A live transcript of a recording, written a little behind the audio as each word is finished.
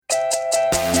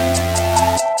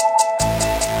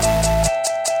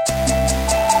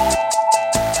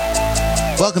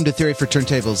Welcome to Theory for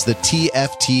Turntables, the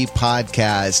TFT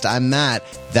podcast. I'm Matt.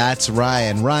 That's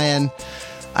Ryan. Ryan,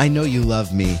 I know you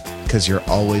love me because you're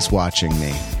always watching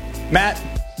me. Matt,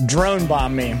 drone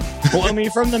bomb me. Blow me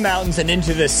from the mountains and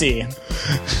into the sea.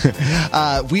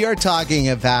 We are talking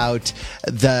about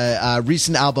the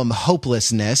recent album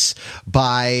Hopelessness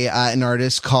by an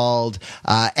artist called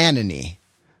Anony.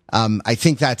 I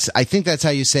think that's how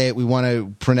you say it. We want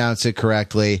to pronounce it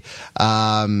correctly.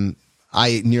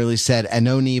 I nearly said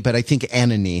Anony, but I think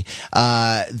Anony.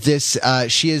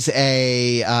 She is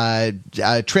a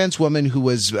trans woman who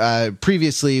was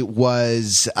previously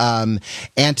was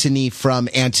Antony from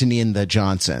Antony and the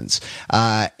Johnsons,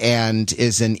 and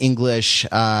is an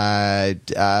English-born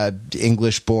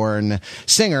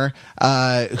singer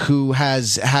who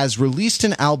has released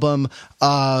an album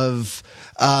of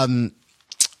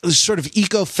sort of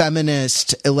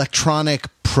eco-feminist electronic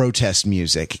protest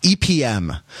music,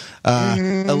 EPM,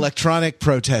 electronic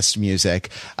protest music.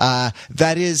 Everyone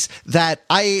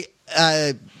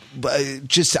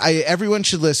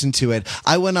should listen to it.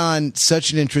 I went on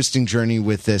such an interesting journey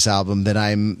with this album that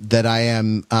I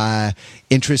am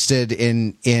interested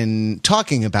in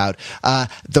talking about.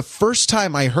 The first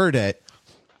time I heard it,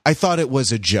 I thought it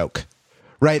was a joke.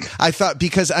 Right. I thought,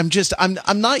 because I'm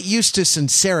not used to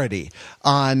sincerity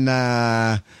I'm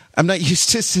not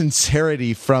used to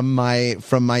sincerity from my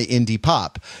indie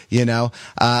pop, you know?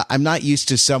 I'm not used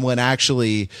to someone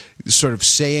actually sort of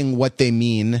saying what they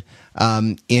mean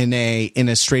in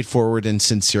a straightforward and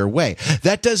sincere way.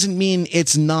 That doesn't mean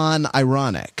it's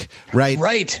non-ironic, right?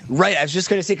 Right. I was just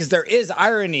going to say, because there is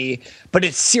irony, but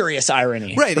it's serious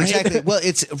irony. Right, exactly. Well,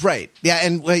 it's right. Yeah,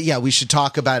 and we should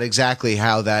talk about exactly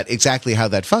how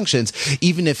that functions,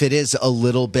 even if it is a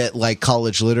little bit like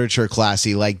college literature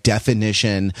classy, like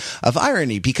definition of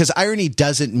irony, because irony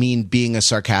doesn't mean being a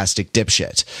sarcastic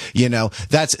dipshit. You know,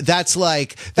 that's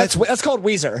called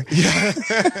Weezer.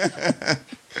 Yeah.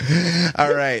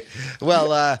 All right.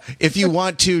 Well, if you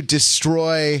want to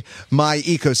destroy my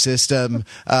ecosystem,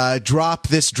 drop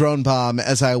this drone bomb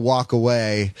as I walk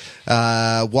away.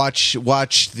 Watch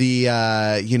the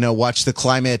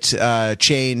climate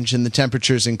change and the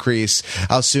temperatures increase.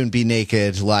 I'll soon be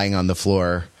naked, lying on the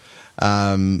floor.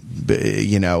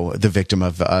 The victim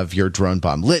of your drone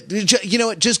bomb. You know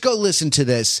what? Just go listen to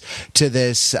this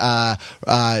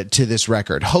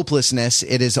record. Hopelessness.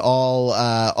 It is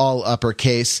all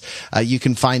uppercase. You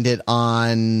can find it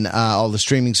on all the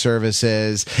streaming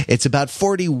services. It's about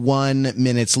 41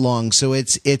 minutes long, so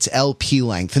it's LP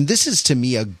length, and this is to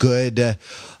me a good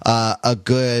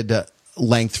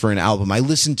length for an album. I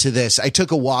listened to this. I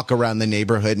took a walk around the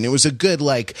neighborhood, and it was a good,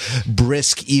 like,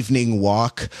 brisk evening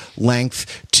walk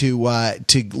length to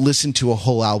listen to a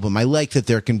whole album. I like that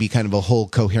there can be kind of a whole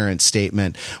coherent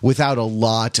statement without a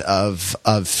lot of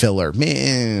filler.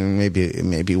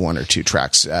 Maybe one or two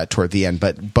tracks toward the end,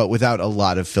 but without a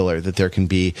lot of filler. That there can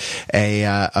be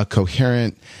a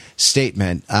coherent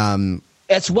statement.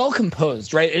 It's well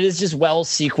composed, right? It is just well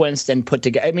sequenced and put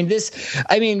together. I mean,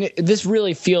 this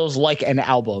really feels like an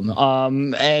album.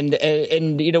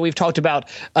 And you know, we've talked about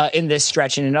in this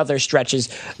stretch and in other stretches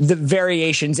the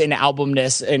variations in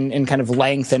albumness and kind of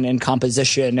length and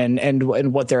composition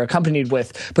and what they're accompanied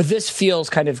with. But this feels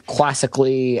kind of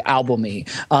classically albumy,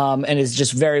 and is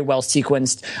just very well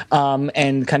sequenced,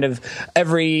 and kind of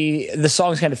the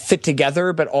songs kind of fit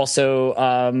together, but also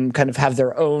kind of have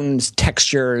their own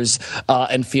textures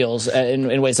and feels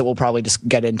in ways that we'll probably just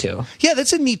get into. Yeah,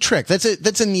 that's a neat trick. That's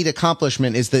a neat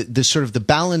accomplishment. Is the sort of the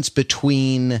balance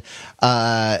between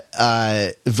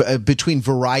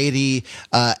variety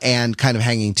and kind of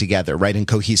hanging together, right, and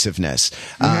cohesiveness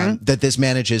that this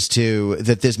manages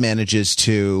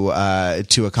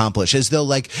to accomplish, as though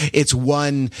like it's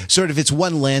one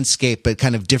landscape but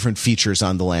kind of different features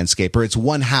on the landscape, or it's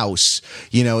one house,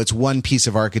 you know, it's one piece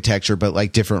of architecture but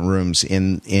like different rooms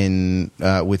in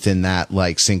within that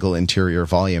like single interior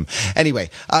volume. Anyway,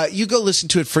 you go listen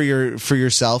to it for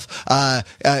yourself.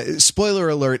 Spoiler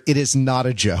alert, it is not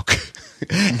a joke.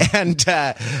 And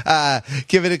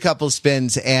give it a couple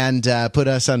spins and put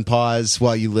us on pause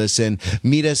while you listen.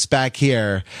 Meet us back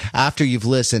here after you've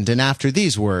listened and after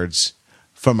these words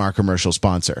from our commercial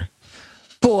sponsor.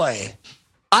 Boy,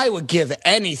 I would give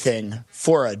anything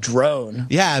for a drone.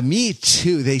 Yeah, me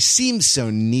too. They seem so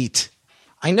neat.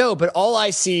 I know, but all I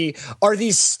see are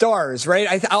these stars,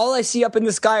 right? All I see up in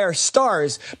the sky are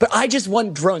stars, but I just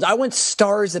want drones. I want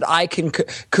stars that I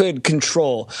could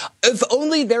control. If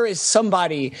only there is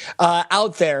somebody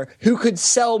out there who could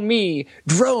sell me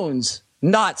drones,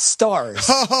 not stars.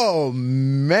 Oh,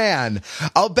 man.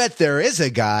 I'll bet there is a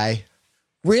guy.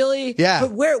 Really? Yeah.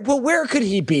 But where could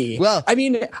he be? Well, I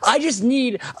mean, I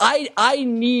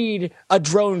need a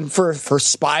drone for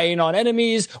spying on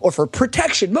enemies or for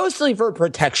protection, mostly for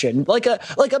protection, like a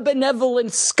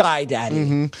benevolent sky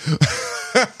daddy.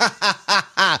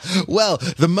 Well,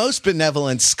 the most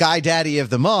benevolent sky daddy of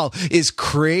them all is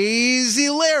Crazy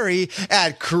Larry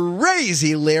at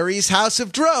Crazy Larry's House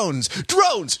of Drones.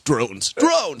 Drones.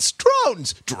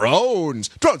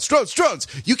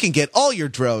 You can get all your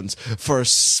drones for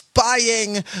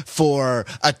spying, for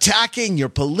attacking your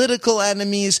political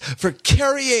enemies, for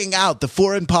carrying out the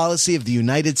foreign policy of the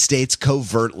United States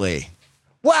covertly.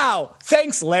 Wow.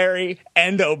 Thanks, Larry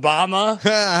and Obama.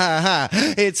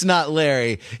 It's not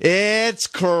Larry. It's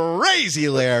Crazy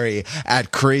Larry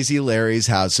at Crazy Larry's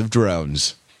House of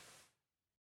Drones.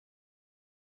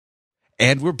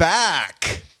 And we're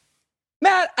back.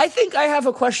 Matt, I think I have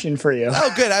a question for you.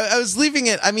 Oh, good. I was leaving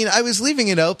it. I mean, I was leaving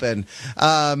it open.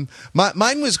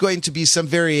 Mine was going to be some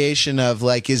variation of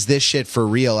like, is this shit for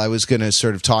real? I was going to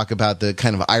sort of talk about the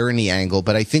kind of irony angle,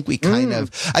 but I think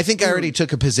I already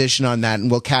took a position on that,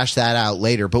 and we'll cash that out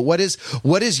later. But what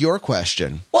is your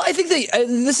question? Well, I think that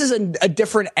this is a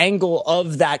different angle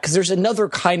of that, because there's another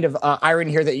kind of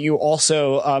irony here that you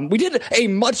also we did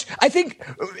I think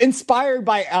inspired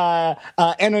by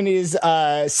Anoni's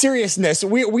seriousness.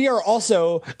 We are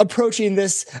also approaching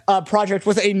this project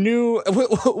with a new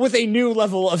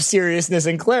level of seriousness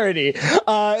and clarity.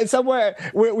 Somewhere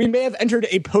we may have entered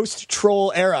a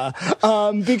post-troll era.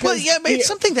 Because it's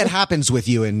something that happens with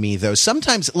you and me though.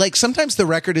 Sometimes the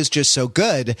record is just so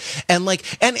good, and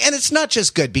it's not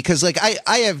just good because like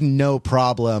I have no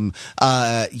problem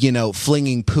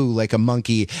flinging poo like a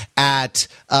monkey at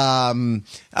at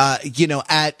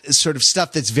sort of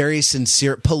stuff that's very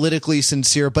sincere, politically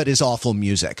sincere, but is awful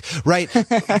music, right?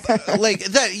 Like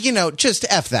that, just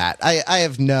F that. I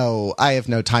have no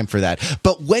time for that.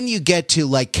 But when you get to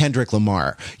like Kendrick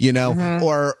Lamar,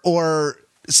 or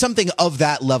something of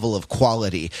that level of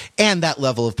quality and that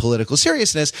level of political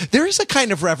seriousness, there is a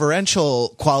kind of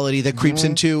reverential quality that creeps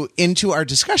into our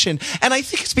discussion. And I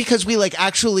think it's because we like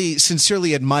actually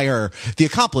sincerely admire the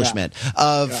accomplishment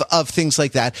of things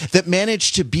like that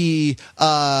manage to be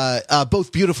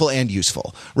both beautiful and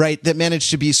useful, right? That manage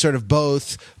to be sort of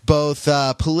both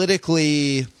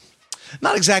politically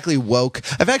not exactly woke.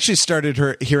 I've actually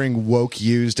started hearing woke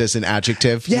used as an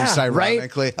adjective, used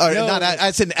ironically, right? Or not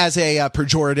as a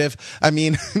pejorative. I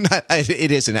mean,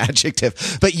 it is an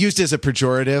adjective, but used as a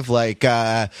pejorative, like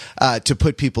to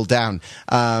put people down.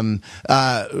 That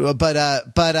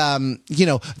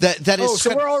is. Oh,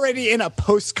 so we're already in a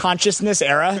post-consciousness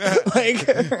era. Like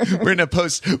we're in a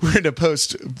post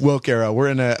woke era. We're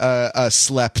in a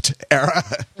slept era.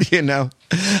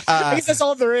 I guess that's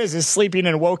all there is sleeping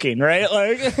and woking, right?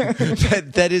 Like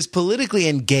that is politically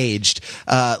engaged,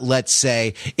 let's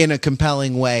say, in a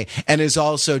compelling way, and is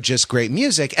also just great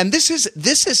music. And this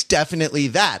is definitely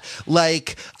that.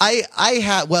 Like I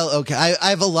have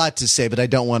a lot to say, but I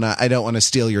don't want to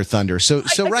steal your thunder. So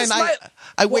Ryan,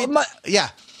 I wait.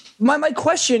 My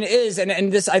question is,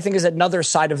 and this I think is another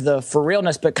side of the for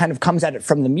realness, but kind of comes at it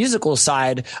from the musical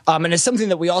side, and it's something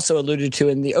that we also alluded to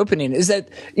in the opening, is that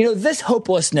this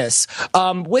hopelessness,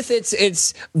 with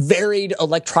its varied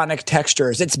electronic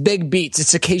textures, its big beats,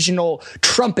 its occasional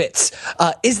trumpets,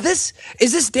 is this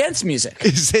dance music?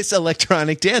 Is this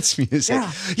electronic dance music?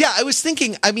 Yeah, I was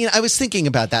thinking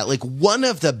about that. Like one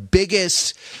of the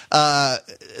biggest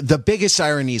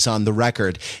ironies on the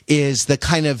record is the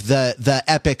kind of the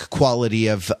epic quality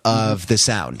of the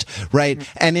sound, right?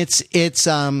 And it's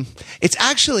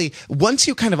actually, once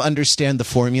you kind of understand the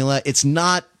formula, it's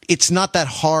not that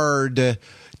hard to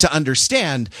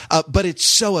understand, but it's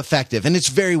so effective and it's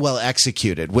very well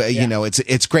executed.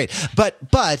 It's great.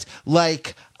 But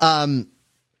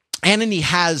Anony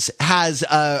has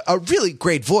a really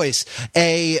great voice,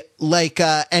 and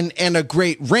a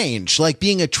great range. Like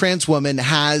being a trans woman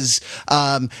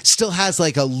still has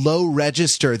like a low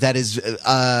register that is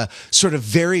sort of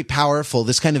very powerful.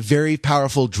 This kind of very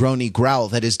powerful drony growl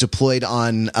that is deployed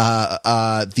on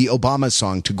the Obama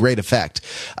song to great effect.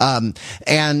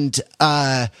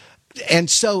 And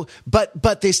so,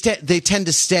 but they tend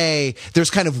to stay. There's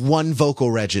kind of one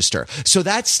vocal register, so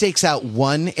that stakes out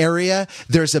one area.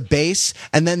 There's a bass,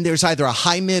 and then there's either a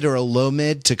high mid or a low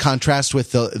mid to contrast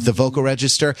with the vocal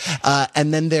register,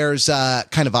 and then there's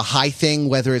kind of a high thing,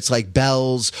 whether it's like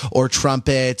bells or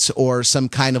trumpets or some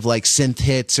kind of like synth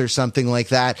hits or something like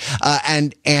that,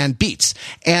 and beats.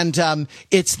 And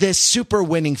it's this super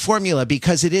winning formula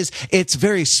because it's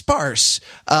very sparse,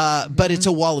 but it's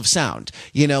a wall of sound,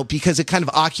 because it kind of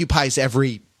occupies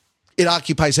every it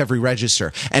occupies every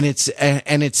register, and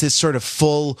it's this sort of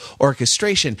full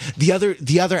orchestration.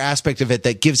 The other aspect of it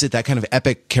that gives it that kind of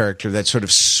epic character, that sort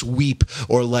of sweep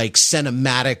or like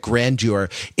cinematic grandeur,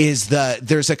 is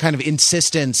there's a kind of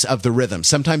insistence of the rhythm,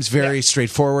 sometimes very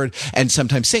straightforward and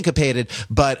sometimes syncopated,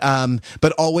 but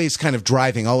always kind of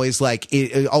driving, always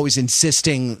always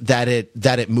insisting that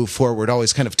it move forward,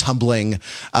 always kind of tumbling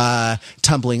on,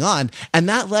 and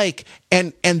that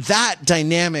and that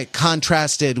dynamic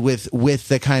contrasted with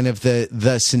the kind of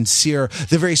the sincere,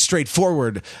 the very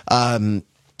straightforward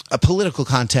political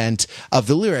content of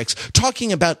the lyrics,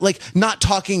 talking about not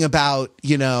talking about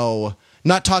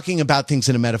things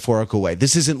in a metaphorical way.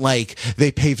 This isn't like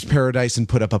they paved paradise and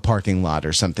put up a parking lot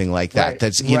or something like that. Right.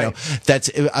 That's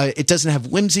it doesn't have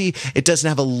whimsy. It doesn't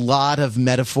have a lot of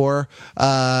metaphor,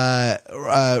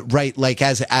 right? Like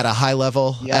as at a high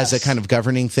level, as a kind of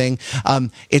governing thing.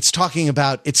 It's talking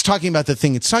about the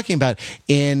thing it's talking about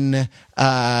in.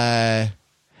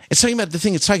 It's talking about the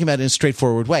thing it's talking about in a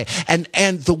straightforward way,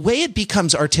 and the way it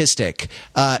becomes artistic,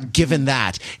 given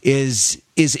that, is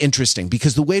interesting,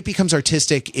 because the way it becomes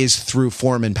artistic is through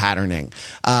form and patterning,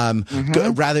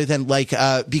 rather than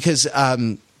because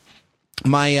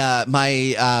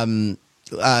my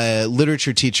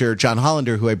literature teacher, John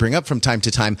Hollander, who I bring up from time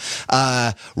to time,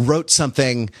 wrote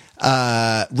something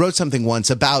once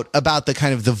about the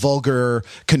kind of the vulgar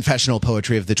confessional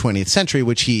poetry of the 20th century,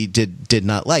 which he did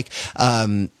not like.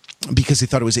 Because he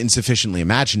thought it was insufficiently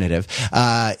imaginative.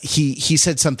 He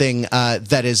said something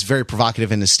that is very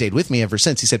provocative and has stayed with me ever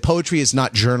since. He said, poetry is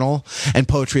not journal and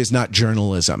poetry is not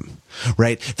journalism.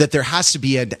 Right? That there has to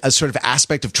be a sort of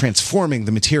aspect of transforming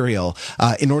the material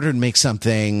in order to make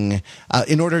something,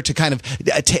 in order to kind of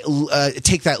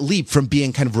take that leap from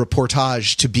being kind of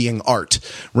reportage to being art,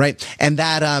 right? And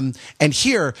that, and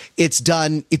here it's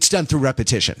done through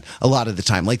repetition a lot of the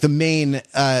time. Like the main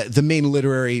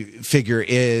literary figure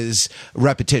is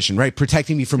repetition, right?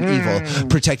 Protecting me from evil,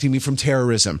 protecting me from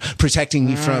terrorism, protecting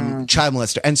me from child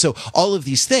molester. And so all of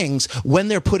these things, when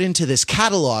they're put into this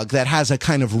catalog that has a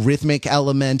kind of rhythmic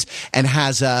element and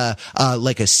has a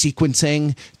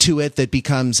sequencing to it that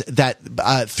becomes that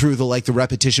through the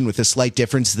repetition with a slight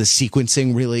difference, the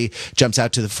sequencing really jumps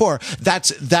out to the fore. That's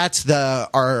the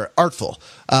artful.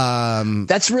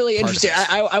 That's really interesting.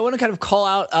 I want to kind of call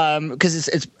out because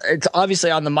it's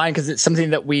obviously on the mind, because it's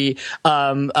something that we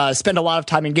spend a lot of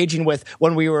time engaging with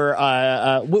when we were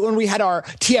when we had our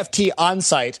TFT on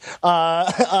site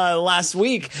last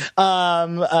week,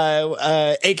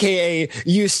 aka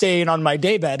you staying on my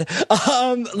daybed.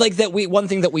 One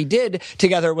thing that we did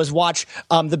together was watch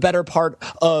the better part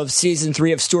of season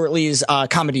 3 of Stuart Lee's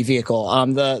comedy vehicle,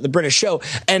 the British show,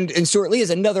 and Stuart Lee is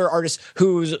another artist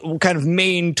whose kind of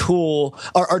main tool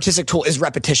or artistic tool is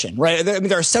repetition, right? I mean,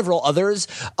 there are several others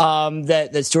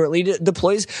that Stuart Lee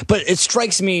deploys, but it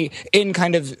strikes me in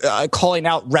kind of calling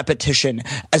out repetition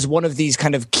as one of these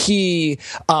kind of key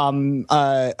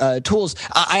tools.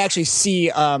 I actually see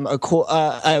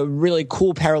a really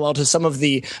cool parallel to some of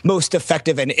the most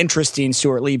effective and interesting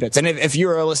Stuart Lee bits. And if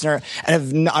you're a listener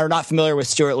and are not familiar with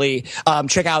Stuart Lee,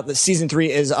 check out the season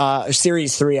 3 is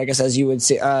series 3, I guess, as you would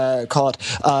say, call it,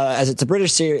 as it's a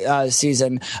British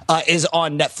season, is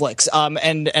on Netflix.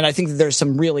 And I think that there's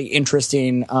some really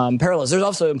interesting parallels. There's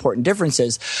also important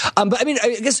differences. But I mean,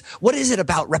 I guess, what is it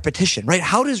about repetition, right?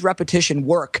 How does repetition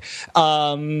work?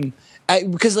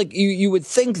 Because you would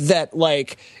think that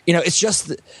it's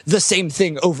just the same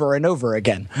thing over and over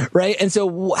again, right? And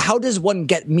so how does one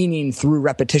get meaning through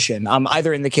repetition,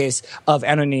 either in the case of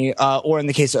Anony or in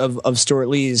the case of Stuart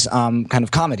Lee's kind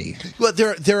of comedy? Well,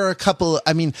 there are a couple.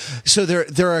 I mean, so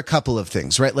there are a couple of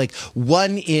things, right? Like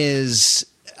one is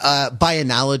by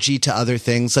analogy to other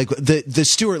things, like the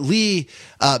Stuart Lee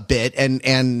bit,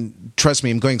 and trust me,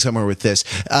 I'm going somewhere with this.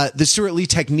 The Stuart Lee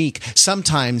technique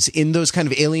sometimes in those kind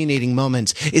of alienating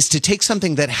moments is to take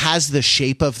something that has the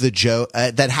shape of the joke,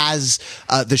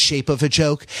 the shape of a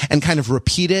joke, and kind of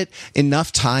repeat it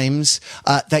enough times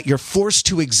that you're forced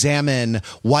to examine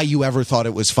why you ever thought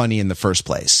it was funny in the first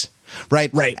place.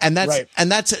 Right. And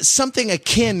that's something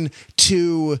akin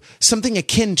to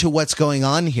what's going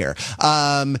on here.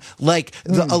 A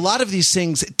lot of these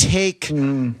things take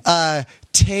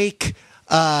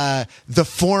the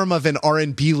form of an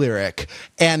R&B lyric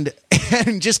and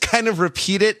just kind of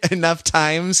repeat it enough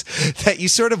times that you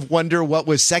sort of wonder what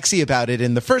was sexy about it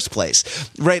in the first place,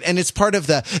 right? And it's part of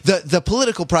the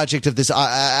political project of this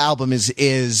album is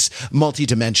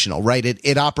multidimensional, right?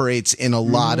 It operates in a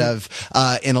lot of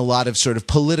sort of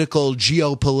political,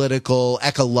 geopolitical,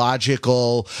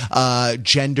 ecological,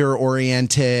 gender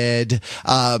oriented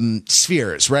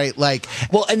spheres, right? Like,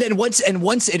 well, and then once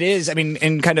it is, I mean,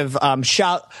 in kind of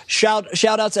shout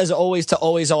outs as always to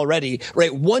Always Already,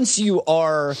 right? Once it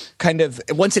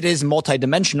is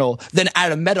multidimensional, then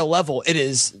at a meta level,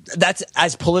 that's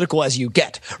as political as you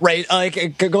get, right?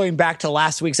 Like going back to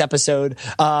last week's episode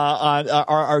on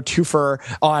our twofer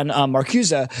on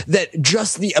Marcuse, that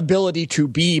just the ability to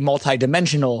be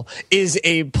multidimensional is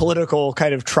a political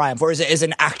kind of triumph, or is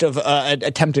an act of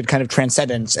attempted kind of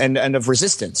transcendence and of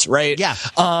resistance, right? Yeah.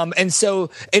 And so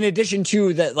in addition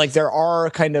to that, like there are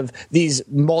kind of these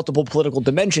multiple political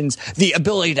dimensions, the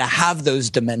ability to have those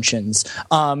dimensions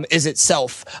is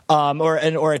itself,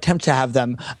 or attempt to have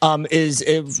them,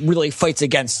 it really fights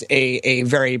against a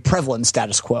very prevalent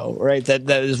status quo, right? That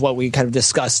is what we kind of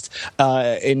discussed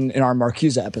in our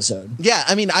Marcuse episode. Yeah,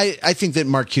 I mean, I think that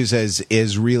Marcuse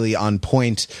is really on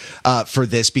point for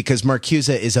this, because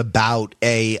Marcuse is about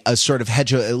a sort of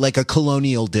like a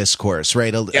colonial discourse,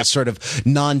 right? A sort of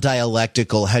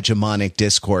non-dialectical hegemonic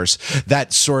discourse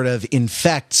that sort of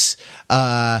infects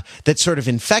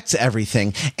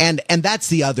everything, and that's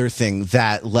the other thing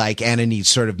that, like, Anani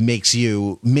sort of makes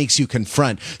you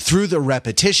confront through the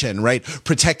repetition, right?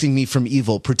 Protecting me from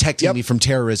evil, protecting me from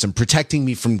terrorism, protecting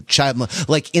me from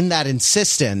like in that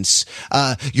insistence,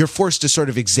 you're forced to sort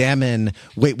of examine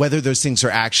whether those things are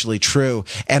actually true,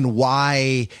 and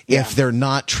why, if they're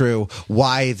not true,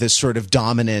 why this sort of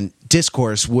dominant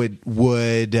discourse would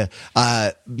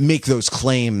make those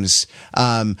claims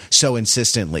so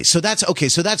insistently. So that's okay.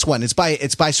 So that's one. It's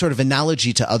by sort of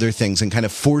analogy to other things and kind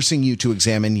of forcing you to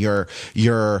examine your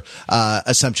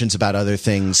assumptions about other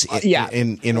things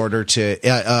in order to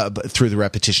through the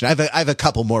repetition. I have a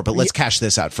couple more, but let's cash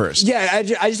this out first. Yeah, I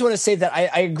just want to say that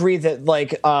I agree that,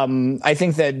 like, I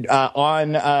think that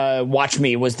on Watch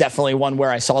Me was definitely one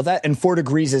where I saw that, and 4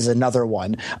 Degrees is another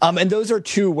one. And those are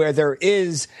two where there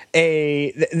is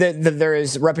there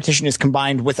is repetition is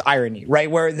combined with irony,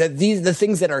 right? Where the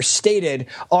things that are stated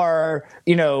are,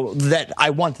 that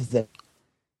I want this.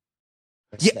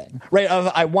 Thing, right?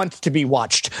 I want to be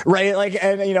watched, right? Like,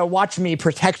 and watch me,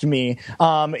 protect me.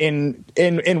 In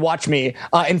Watch Me,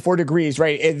 in 4 Degrees,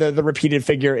 right? The repeated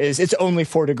figure is it's only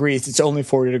 4 degrees. It's only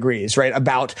 4 degrees, right?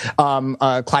 About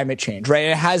climate change, right?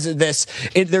 It has this.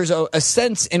 There's a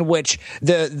sense in which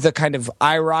the kind of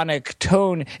ironic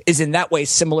tone is in that way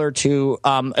similar to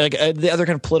the other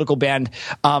kind of political band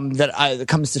that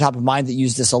comes to top of mind that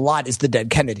used this a lot is the Dead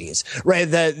Kennedys, right?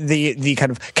 The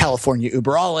kind of California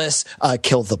Uber Alles.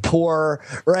 Kill the poor,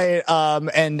 right?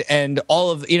 And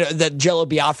all of, that Jello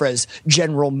Biafra's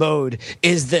general mode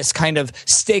is this kind of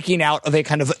staking out of a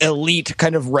kind of elite,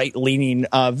 kind of right-leaning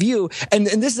view. And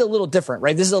this is a little different,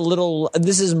 right? This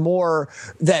is more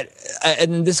that,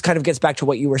 and this kind of gets back to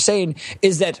what you were saying,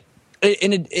 is that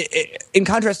in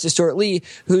contrast to Stuart Lee,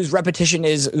 whose repetition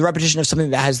is the repetition of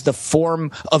something that has the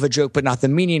form of a joke but not the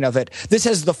meaning of it. This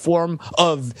has the form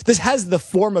of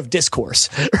discourse,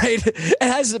 right? It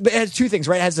has two things,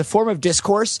 right? It has the form of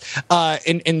discourse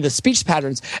in the speech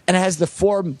patterns, and it has the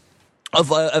form of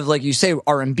like you say,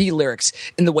 R&B lyrics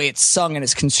in the way it's sung and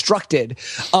it's constructed,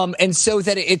 and so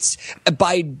that it's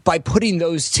by putting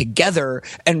those together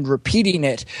and repeating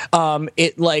it,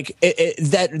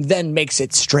 that then makes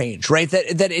it strange, right?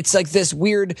 That it's like this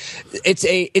weird.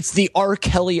 It's the R.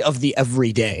 Kelly of the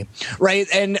everyday, right?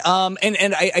 And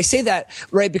I say that,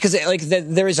 right, because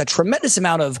there is a tremendous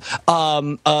amount of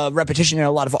repetition in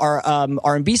a lot of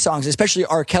R&B songs, especially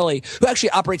R. Kelly, who actually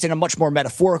operates in a much more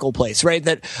metaphorical place, right?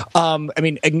 That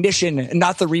Ignition,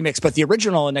 not the remix, but the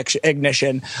original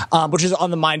Ignition, which is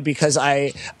on the mind because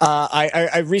I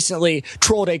recently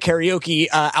trolled a karaoke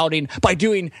outing by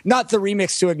doing not the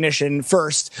remix to Ignition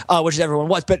first, which everyone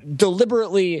was, but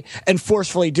deliberately and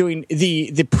forcefully doing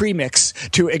the premix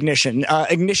to Ignition,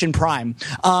 Ignition Prime,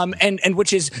 and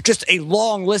which is just a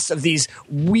long list of these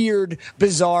weird,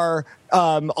 bizarre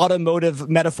automotive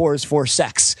metaphors for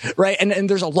sex, right? And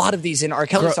there's a lot of these in R.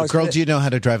 Kelly songs. Girl, do you know how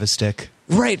to drive a stick?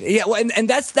 Right. Yeah. Well, and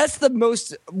that's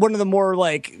one of the more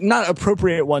like not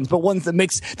appropriate ones, but ones that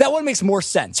makes more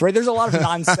sense. Right. There's a lot of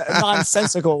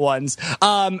nonsensical ones,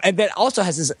 and that also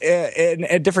has this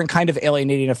a different kind of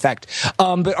alienating effect.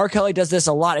 But R. Kelly does this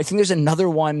a lot. I think there's another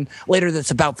one later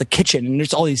that's about the kitchen, and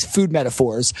there's all these food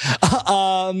metaphors.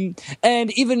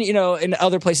 And even in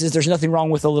other places, there's nothing wrong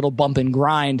with a little bump and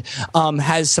grind.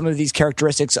 Has some of these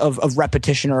characteristics of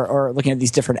repetition or looking at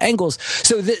these different angles.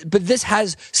 So, but this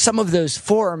has some of those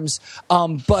forms,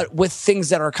 but with things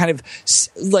that are kind of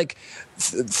like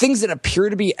things that appear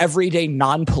to be everyday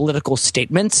non-political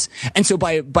statements. And so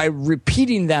by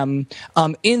repeating them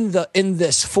in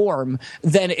this form,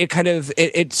 then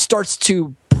it starts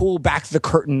to pull back the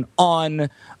curtain on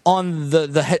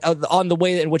the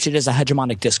way in which it is a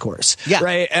hegemonic discourse. Yeah.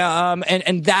 Right.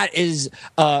 And that is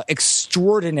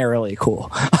extraordinarily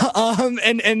cool.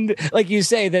 And like you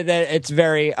say that it's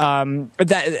very and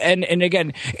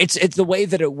again it's the way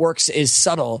that it works is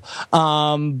subtle.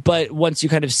 But once you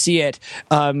kind of see it,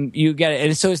 you get it.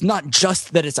 And so it's not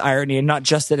just that it's irony and not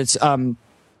just that it's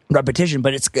repetition,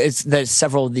 but it's there's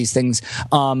several of these things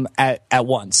at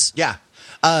once. Yeah.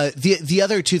 The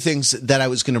other two things that I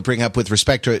was going to bring up with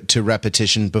respect to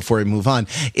repetition before we move on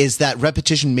is that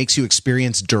repetition makes you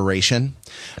experience duration,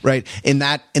 right? In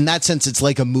that sense, it's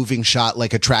like a moving shot,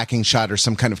 like a tracking shot or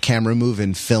some kind of camera move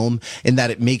in film, in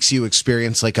that it makes you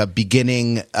experience like a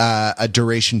beginning, a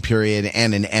duration period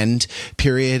and an end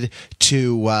period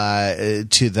to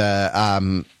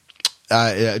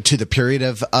the period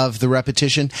of the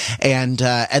repetition, and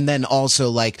then also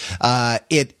like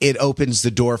it opens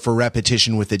the door for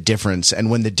repetition with a difference, and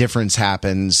when the difference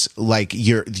happens, like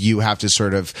you have to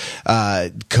sort of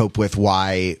cope with what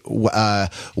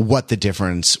the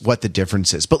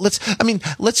difference is. But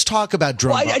let's talk about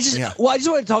drum. I just want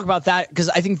to talk about that because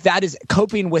I think that is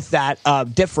coping with that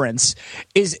difference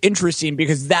is interesting,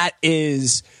 because that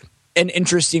is an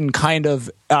interesting kind of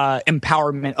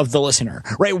empowerment of the listener,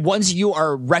 right? Once you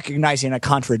are recognizing a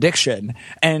contradiction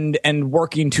and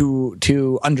working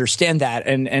to understand that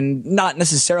and not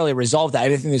necessarily resolve that. I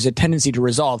think there's a tendency to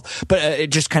resolve, but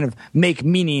it just kind of make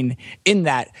meaning in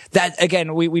that. That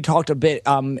again, we talked a bit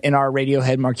in our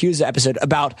Radiohead Marcuse episode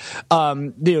about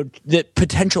the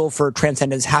potential for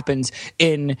transcendence happens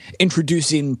in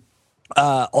introducing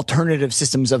alternative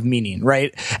systems of meaning,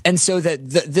 right? And so that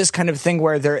this kind of thing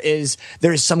where there is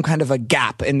some kind of a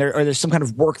gap and there's some kind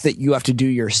of work that you have to do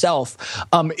yourself,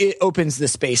 it opens the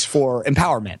space for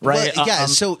empowerment, right? Well, yeah.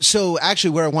 So actually,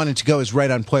 where I wanted to go is right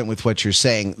on point with what you're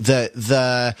saying.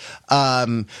 The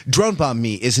Drone Bomb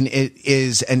Me is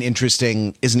an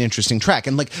interesting track,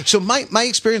 and like so my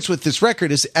experience with this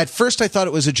record is at first I thought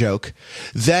it was a joke,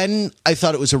 then I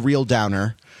thought it was a real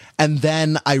downer. And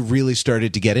then I really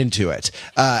started to get into it,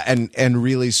 and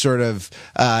really sort of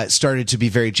started to be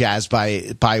very jazzed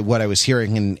by what I was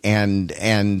hearing and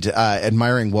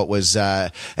admiring what was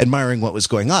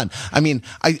going on. I mean,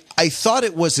 I thought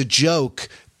it was a joke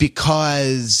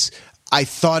because I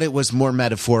thought it was more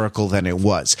metaphorical than it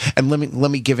was. And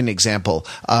let me give an example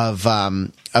of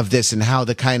this and how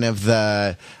the kind of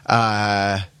the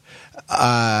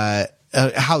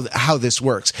how this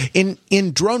works in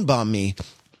Drone Bomb Me.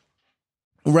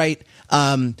 Right.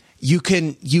 You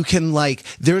can like,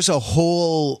 there's a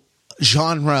whole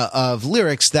genre of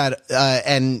lyrics that,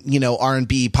 and,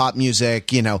 R&B, pop music,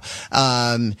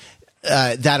 that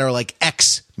are like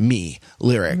X me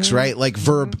lyrics, mm-hmm. right? Like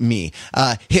verb me,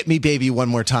 hit me baby one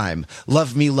more time,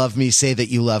 love me, say that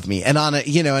you love me. And on it,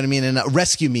 you know what I mean? And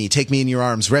rescue me, take me in your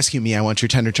arms, rescue me, I want your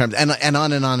tender charms, and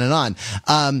on and on and on.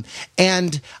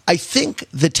 And I think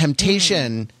the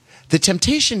temptation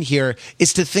here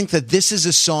is to think that this is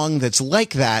a song that's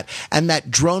like that, and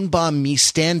that Drone Bomb Me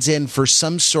stands in for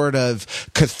some sort of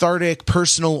cathartic,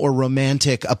 personal, or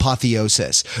romantic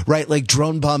apotheosis, right? Like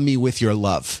drone bomb me with your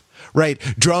love. Right,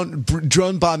 drone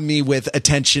bomb me with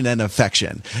attention and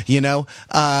affection.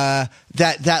 That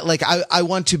like I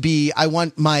want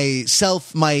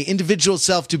my individual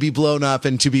self to be blown up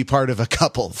and to be part of a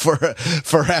couple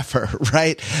forever.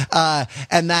 Right,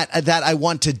 and that I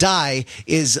want to die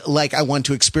is like I want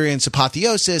to experience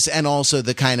apotheosis, and also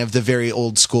the kind of the very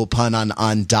old school pun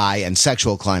on die and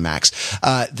sexual climax.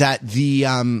 That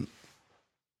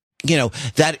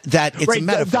it's right, a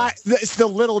metaphor. It's the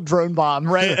little drone bomb,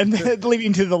 right? And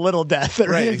leading to the little death.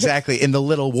 Right, exactly. In the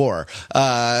little war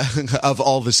of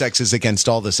all the sexes against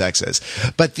all the sexes.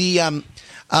 But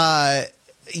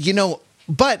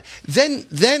but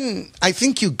then I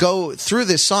think you go through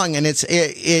this song and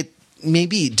it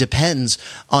maybe depends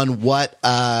on what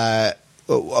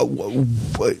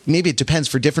maybe it depends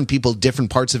for different people.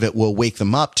 Different parts of it will wake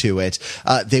them up to it.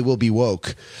 They will be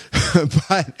woke,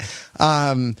 but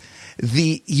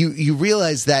you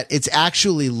realize that it's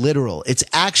actually literal. It's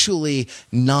actually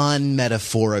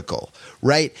non-metaphorical,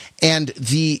 right? And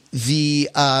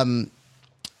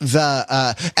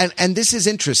and this is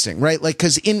interesting, right? Like,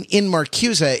 cause in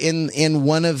Marcuse, in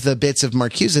one of the bits of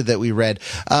Marcuse that we read,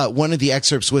 one of the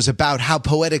excerpts was about how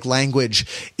poetic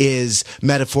language is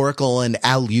metaphorical and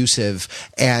allusive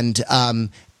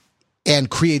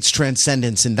and creates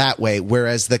transcendence in that way,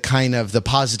 whereas the kind of the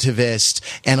positivist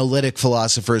analytic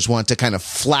philosophers want to kind of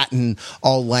flatten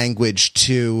all language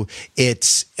to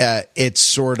its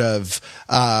sort of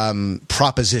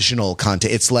propositional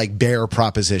content. It's like bare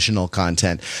propositional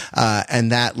content,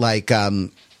 and that like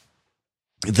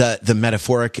the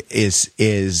metaphoric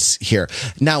is here.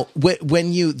 Now,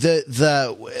 when you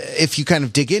if you kind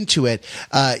of dig into it,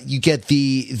 you get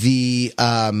the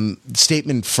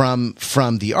statement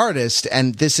from the artist,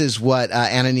 and this is what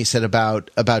Anani said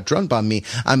about Drone Bomb Me.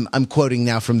 I'm quoting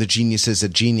now from the Geniuses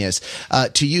at Genius.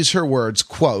 To use her words,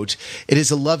 quote, "It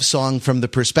is a love song from the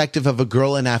perspective of a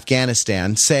girl in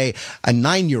Afghanistan, say a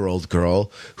 9-year-old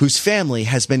girl whose family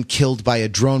has been killed by a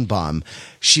drone bomb.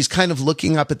 She's kind of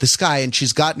looking up at the sky, and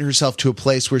she's gotten herself to a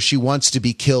place where she wants to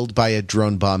be killed by a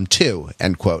drone bomb too,"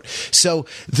 end quote. So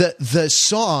the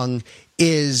song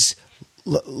is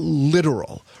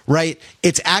literal, right?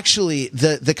 It's actually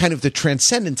the kind of the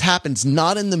transcendence happens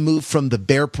not in the move from the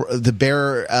bare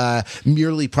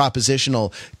merely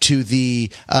propositional to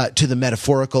the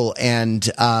metaphorical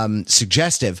and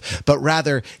suggestive, but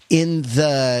rather in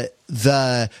the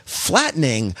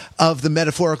flattening of the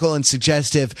metaphorical and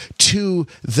suggestive to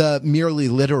the merely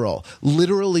literal.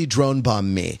 Literally drone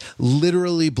bomb me,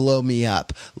 literally blow me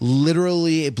up,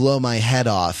 literally blow my head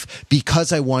off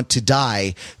because I want to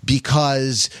die,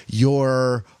 because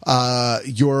your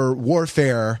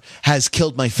warfare has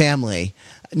killed my family.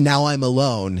 Now I'm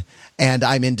alone and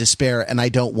I'm in despair, and I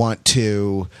don't want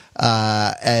to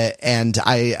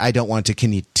I don't want to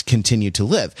continue to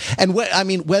live. And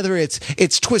whether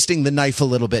it's twisting the knife a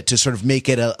little bit to sort of make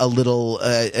it a little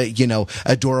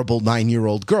adorable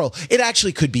 9-year-old girl, it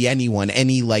actually could be anyone,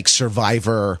 any like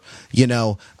survivor,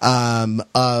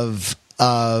 of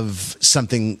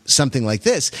something like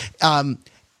this.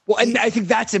 Well, and I think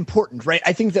that's important, right?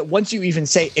 I think that once you even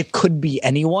say it could be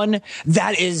anyone,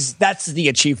 that's the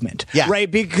achievement, yeah. Right?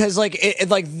 Because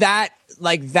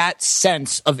that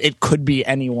sense of it could be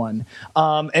anyone,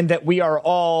 and that we are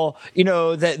all,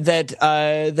 that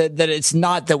it's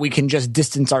not that we can just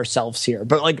distance ourselves here,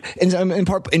 but like in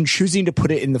part in choosing to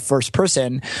put it in the first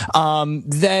person,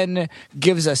 then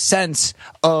gives a sense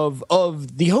of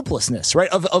the hopelessness, right?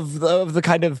 Of the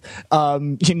kind of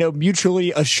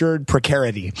mutually assured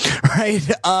precarity, right?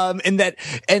 And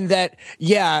that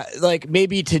yeah, like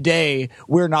maybe today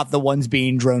we're not the ones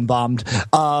being drone bombed,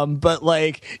 but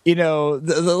like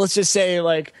let's just say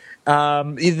like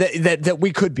that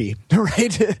we could be,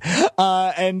 right?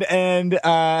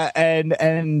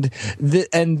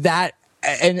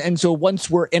 And so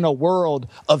once we're in a world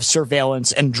of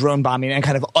surveillance and drone bombing and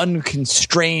kind of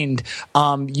unconstrained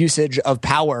usage of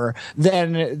power,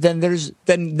 then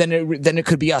it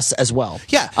could be us as well.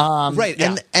 Yeah, right.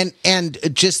 Yeah. And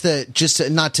just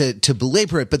not to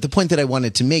belabor it, but the point that I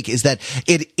wanted to make is that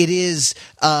it is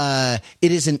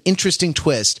an interesting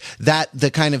twist that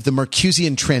the kind of the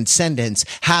Marcusian transcendence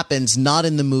happens not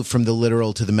in the move from the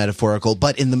literal to the metaphorical,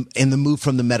 but in the move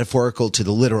from the metaphorical to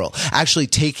the literal. Actually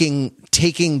taking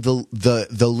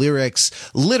the lyrics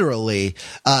literally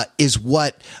is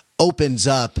what opens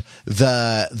up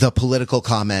the political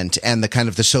comment and the kind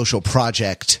of the social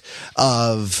project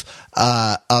of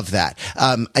that.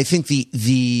 I think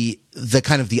the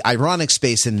kind of the ironic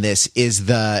space in this is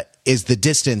the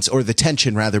distance, or the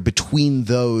tension rather, between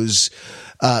those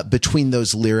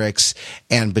lyrics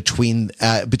and between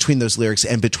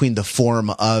the form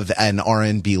of an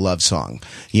R&B love song,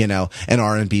 an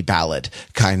R&B ballad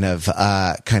kind of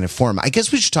form. I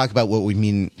guess we should talk about what we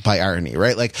mean by irony,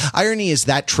 right? Like, irony is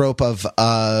that trope of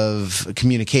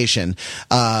communication,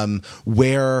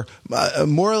 where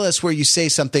more or less where you say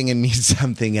something and mean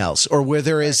something else, or where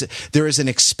there is an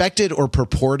expected or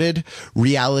purported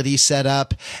reality set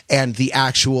up, and the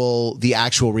actual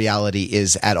reality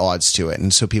is at odds to it.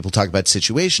 And so people talk about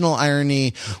situational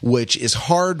irony, which is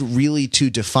hard really to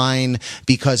define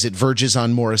because it verges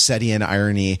on Morissettian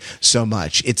irony so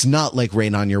much. It's not like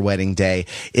Rain on Your Wedding Day.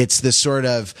 It's the sort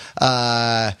of,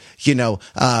 the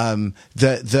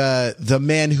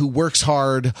man who works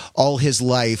hard all his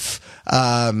life,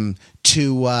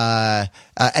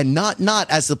 and not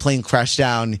as the plane crashed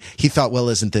down, he thought, well,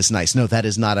 isn't this nice? No, that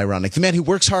is not ironic. The man who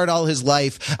works hard all his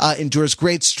life, endures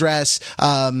great stress,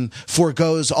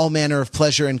 forgoes all manner of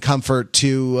pleasure and comfort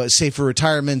to save for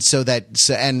retirement,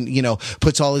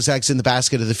 puts all his eggs in the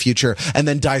basket of the future, and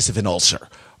then dies of an ulcer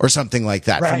or something like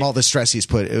that, from all the stress he's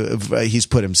put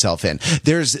himself in.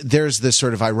 There's this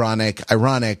sort of ironic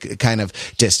kind of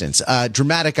distance,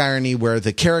 dramatic irony where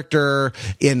the character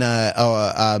in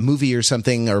a movie or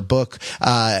something or book,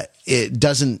 it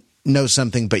doesn't know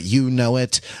something, but you know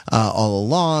it all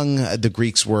along. The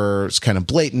Greeks were kind of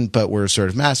blatant, but were sort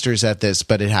of masters at this.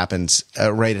 But it happens,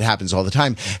 right? It happens all the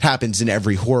time. It happens in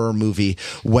every horror movie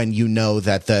when you know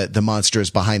that the monster is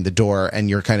behind the door, and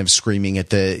you're kind of screaming at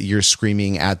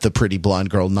the pretty blonde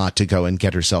girl not to go and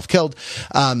get herself killed.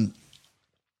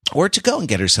 Or to go and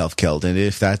get herself killed, and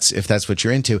if that's what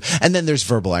you're into. And then there's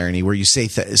verbal irony, where you say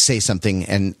something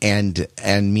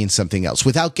and mean something else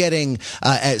without getting.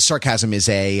 Sarcasm is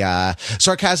a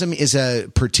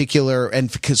particular, and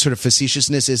sort of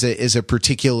facetiousness is a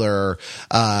particular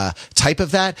type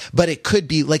of that. But it could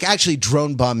be like actually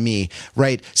drone bomb me,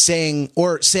 right? Saying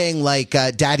like,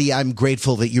 "Daddy, I'm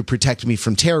grateful that you protect me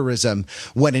from terrorism,"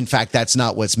 when in fact that's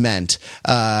not what's meant.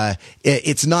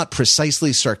 It's not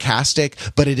precisely sarcastic,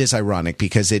 but it is ironic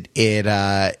because the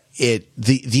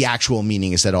actual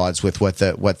meaning is at odds with what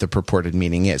the purported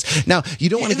meaning is. Now, you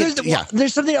don't want to get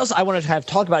there's something else I want to have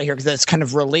talk about here, because that's kind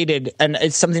of related, and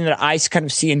it's something that I kind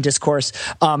of see in discourse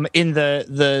in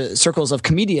the circles of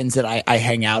comedians that I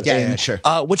hang out in, sure.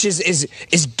 Which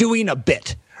is doing a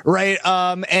bit. Right.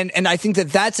 And I think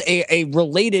that that's a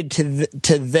related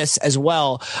to this as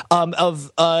well. And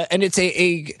it's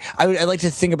I like to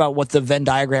think about what the Venn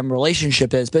diagram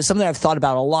relationship is, but something I've thought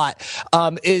about a lot,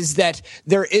 is that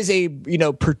there is a,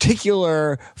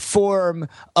 particular form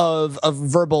of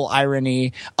verbal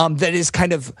irony, that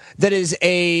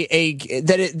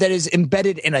is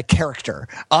embedded in a character.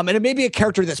 And it may be a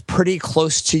character that's pretty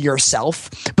close to yourself,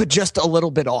 but just a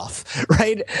little bit off.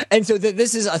 Right. And so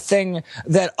this is a thing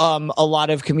that a lot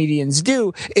of comedians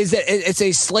do, is that it's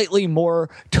a slightly more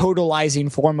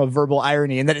totalizing form of verbal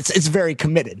irony, and that it's very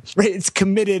committed, right? It's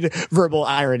committed verbal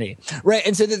irony, right?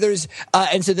 And so that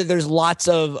there's lots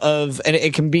of and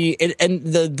it can be, and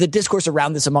the discourse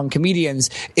around this among comedians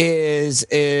is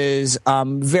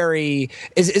interesting,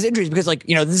 because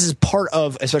this is part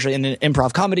of, especially in an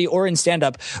improv comedy or in stand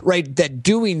up, right, that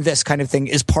doing this kind of thing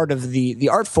is part of the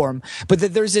art form, but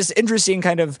that there's this interesting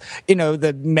kind of,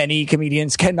 that many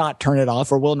comedians cannot turn it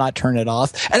off or will not turn it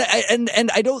off. And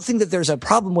I don't think that there's a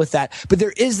problem with that, but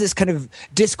there is this kind of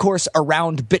discourse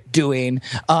around bit doing,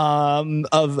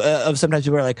 of sometimes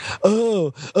people are like,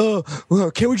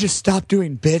 well, can't we just stop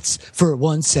doing bits for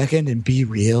 1 second and be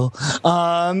real?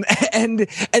 And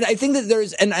I think that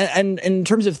there's, and in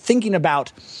terms of thinking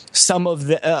about some of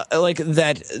the,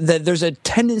 that there's a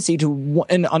tendency to,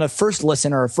 on a first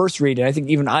listen or a first read, and I think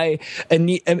even I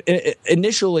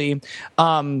initially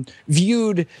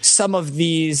viewed some of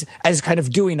these as kind of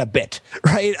doing a bit,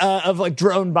 right? Of like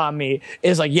drone bomb me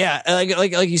is like, yeah,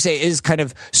 like you say, is kind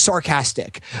of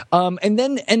sarcastic.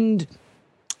 And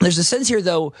there's a sense here,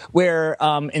 though, where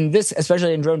in this,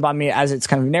 especially in Drone Bomb Me, as it's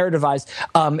kind of narrativized,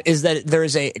 is that there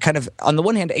is a kind of, on the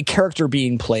one hand, a character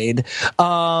being played,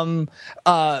 and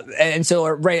so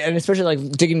right, and especially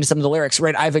like digging into some of the lyrics,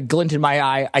 right? I have a glint in my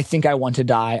eye. I think I want to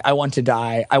die. I want to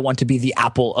die. I want to be the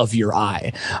apple of your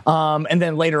eye. And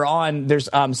then later on, there's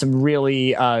some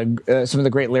really some of the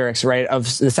great lyrics, right?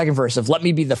 Of the second verse of "Let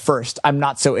me be the first. I'm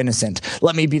not so innocent.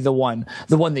 Let me be the one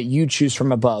that you choose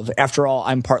from above. After all,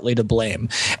 I'm partly to blame."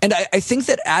 And I think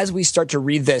that as we start to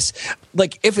read this,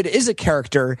 like if it is a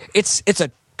character, it's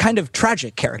a kind of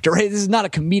tragic character, right? This is not a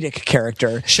comedic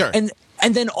character. Sure.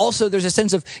 And then also there's a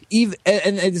sense of,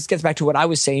 and this gets back to what I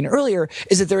was saying earlier,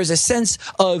 is that there is a sense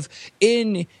of,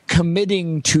 in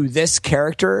committing to this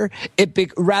character, it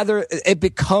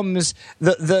becomes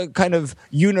the kind of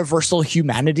universal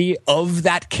humanity of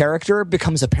that character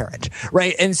becomes apparent,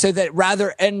 right? And so that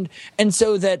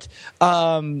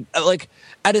like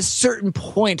at a certain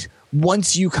point,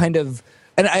 once you kind of,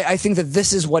 and I think that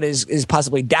this is what is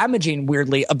possibly damaging,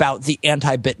 weirdly, about the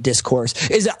anti-bit discourse,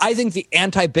 is that I think the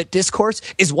anti-bit discourse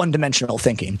is one-dimensional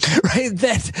thinking, right?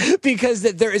 Because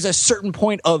there is a certain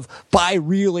point of, by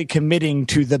really committing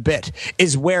to the bit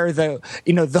is where the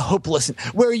hopeless,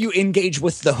 where you engage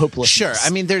with the hopelessness. Sure.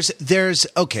 I mean, there's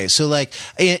okay. So like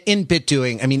in bit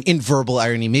doing, I mean, in verbal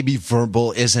irony, maybe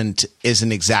verbal isn't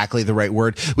exactly the right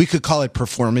word. We could call it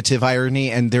performative irony,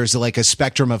 and there's like a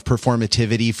spectrum of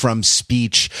performativity from speech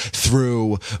reach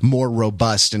through more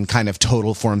robust and kind of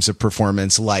total forms of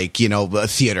performance, like,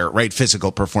 theater, right?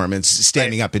 Physical performance,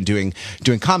 standing up and doing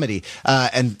comedy,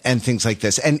 and things like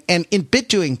this. And in bit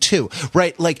doing too,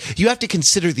 right? Like, you have to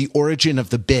consider the origin of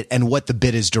the bit and what the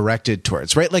bit is directed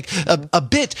towards, right? Like a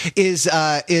bit is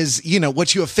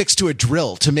what you affix to a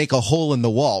drill to make a hole in the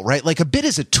wall, right? Like, a bit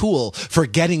is a tool for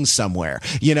getting somewhere,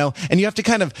 and you have to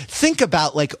kind of think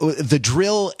about like the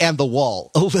drill and the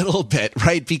wall a little bit,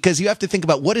 right? Because you have to think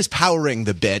about what is powering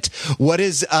the bit, what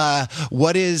is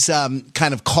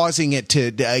kind of causing it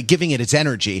to giving it its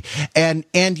energy, and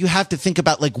you have to think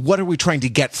about like, what are we trying to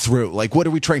get through, like what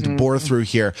are we trying to bore through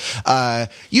here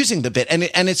using the bit, and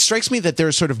it strikes me that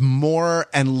there's sort of more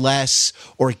and less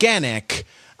organic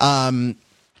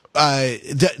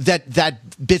that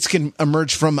bits can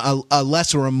emerge from a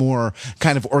less or a more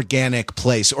kind of organic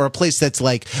place, or a place that's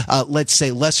like, let's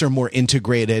say, less or more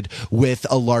integrated with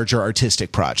a larger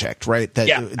artistic project, right?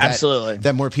 Absolutely.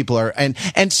 That more people are, and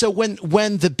so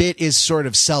when the bit is sort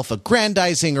of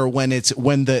self-aggrandizing, or when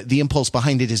the impulse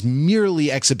behind it is merely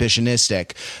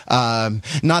exhibitionistic,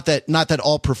 not that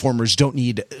all performers don't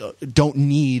need.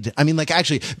 I mean, like,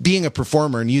 actually, being a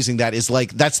performer and using that is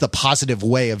like, that's the positive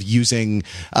way of using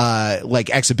like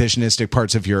exhibitionistic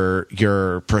parts of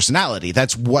your personality.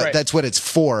 That's what it's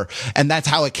for, and that's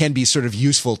how it can be sort of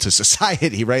useful to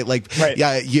society, right? Like,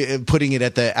 putting it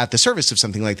at the service of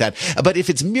something like that. But if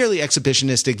it's merely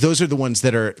exhibitionistic, those are the ones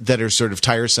that are sort of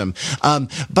tiresome.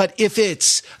 But if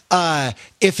it's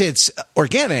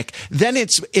organic, then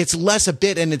it's less a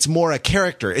bit and it's more a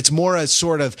character. It's more a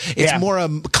sort of more a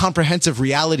comprehensive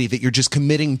reality that you're just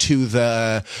committing to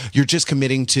the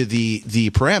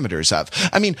parameters of.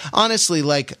 I mean, honestly,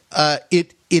 like,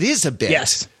 it is a bit.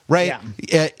 Yes. Right.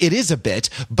 Yeah. It is a bit,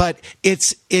 but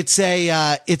it's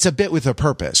a bit with a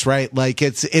purpose, right? Like,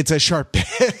 it's a sharp bit.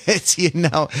 It's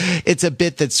a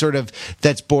bit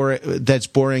that's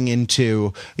boring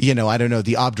into, I don't know,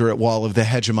 the obdurate wall of the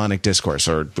hegemonic discourse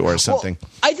or something.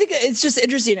 Well, I think it's just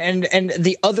interesting, and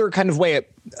the other kind of way,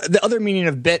 the other meaning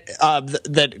of bit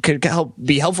that could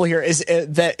be helpful here is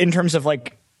that in terms of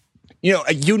like,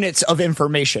 units of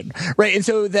information, right? And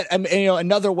so that,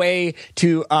 another way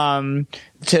to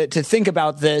think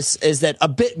about this is that a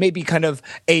bit may be kind of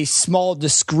a small,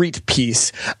 discrete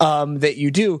piece that you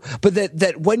do, but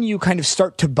that when you kind of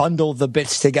start to bundle the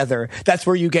bits together, that's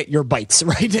where you get your bytes,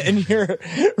 right? And you're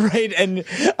right,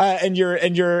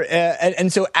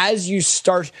 and so as you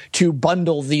start to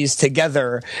bundle these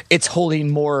together, it's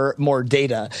holding more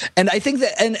data, and I think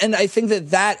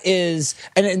that is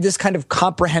and this kind of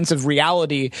comprehensive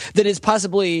reality that is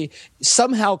possibly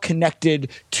somehow connected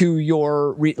to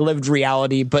your lived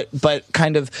reality, but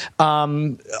kind of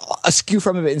askew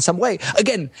from it in some way.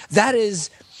 Again, that's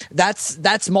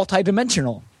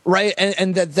multidimensional, right?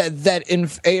 And that in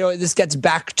this gets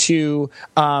back to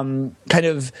kind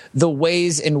of the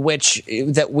ways in which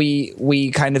that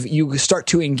we kind of you start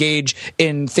to engage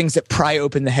in things that pry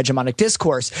open the hegemonic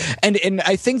discourse, and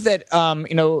I think that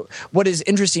what is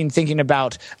interesting thinking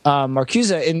about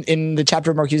Marcuse in the chapter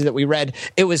of Marcuse that we read,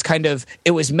 it was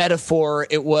metaphor,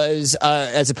 it was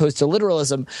as opposed to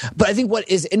literalism, but I think what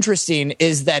is interesting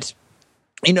is that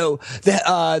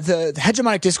the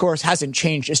hegemonic discourse hasn't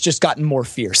changed. It's just gotten more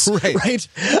fierce, right?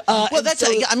 Well, that's.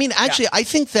 I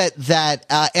think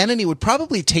that Anony would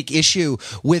probably take issue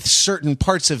with certain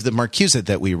parts of the Marcuse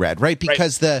that we read, right?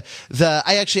 Because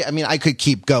I could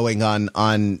keep going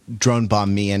on Drone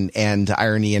Bomb Me and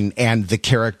irony and the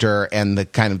character and the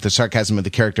kind of the sarcasm of the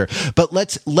character. But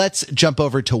let's jump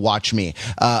over to Watch Me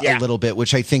a little bit,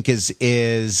 which I think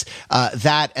is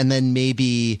that, and then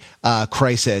maybe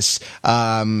Crisis.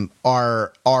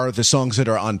 Are the songs that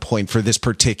are on point for this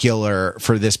particular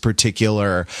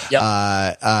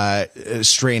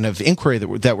strain of inquiry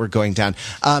that we're going down.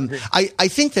 I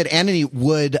think that Anony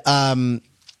would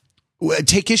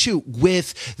take issue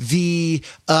with the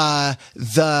kind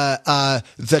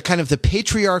of the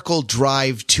patriarchal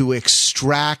drive to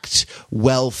extract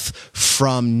wealth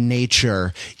from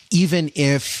nature, even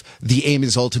if the aim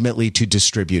is ultimately to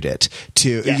distribute it,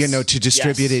 to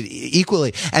distribute it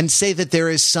equally, and say that there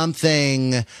is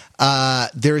something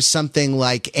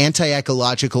like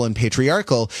anti-ecological and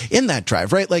patriarchal in that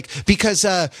drive, right? Like, because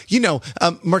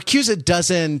Marcuse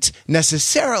doesn't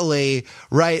necessarily,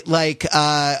 right, like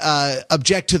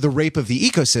object to the rape of the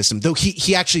ecosystem, though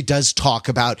he actually does talk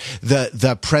about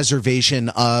the preservation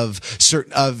of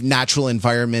natural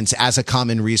environments as a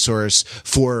common resource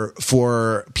for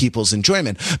people's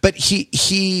enjoyment. But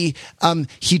he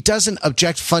doesn't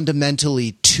object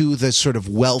fundamentally to the sort of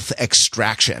wealth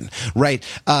extraction, right?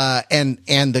 And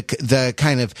the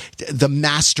kind of the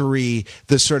mastery,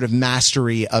 the sort of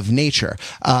mastery of nature.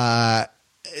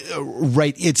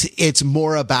 Right. It's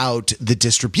more about the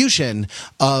distribution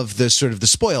of the sort of the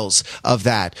spoils of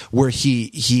that, where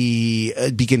he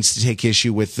begins to take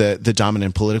issue with the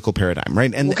dominant political paradigm.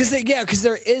 Right. And because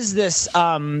there is this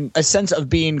a sense of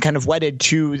being kind of wedded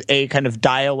to a kind of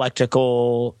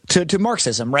dialectical to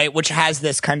Marxism, right, which has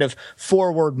this kind of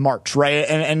forward march, right,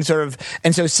 and so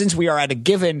since we are at a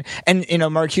given, and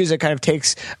Marcuse kind of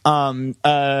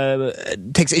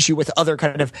takes issue with other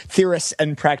kind of theorists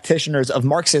and practitioners of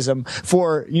Marxism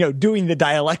for doing the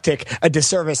dialectic a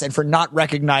disservice and for not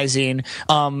recognizing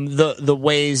the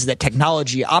ways that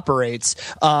technology operates,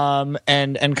 and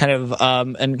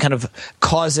kind of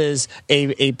causes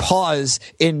a pause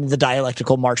in the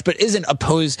dialectical march, but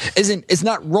it's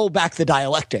not roll back the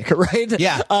dialectic, right?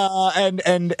 Yeah. And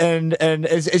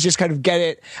it's just kind of get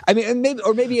it. I mean,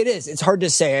 maybe it is. It's hard to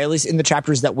say. At least in the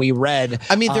chapters that we read.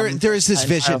 I mean, there is this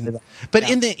vision, but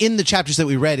in the chapters that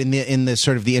we read, in the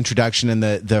sort of the introduction and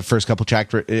the first couple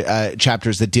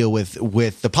chapters that deal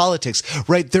with the politics,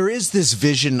 right? There is this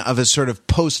vision of a sort of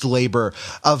post-labor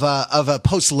of a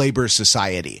post-labor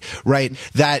society, right?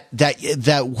 That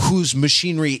whose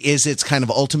machinery is its kind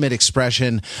of ultimate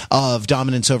expression of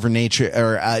dominance over nature,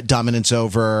 or dominance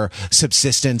over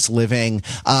subsistence living,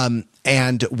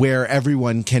 and where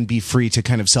everyone can be free to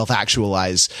kind of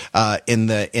self-actualize in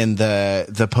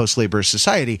the post-labor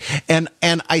society. And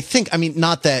I think, I mean,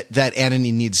 not that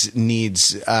Anony needs me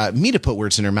to put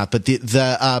words in her mouth, but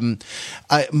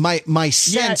my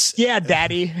sense, yeah,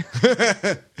 Daddy,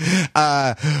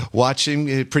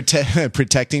 watching,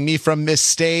 protecting me from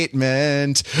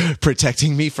misstatement,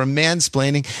 protecting me from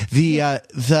mansplaining.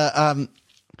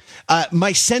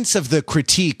 My sense of the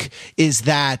critique is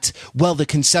that, well, the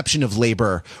conception of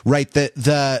labor, right?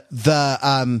 The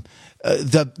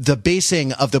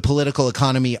basing of the political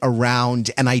economy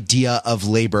around an idea of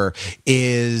labor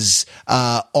is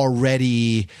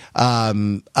already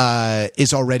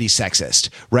sexist,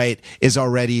 right? Is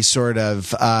already sort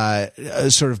of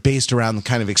based around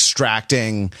kind of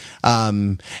extracting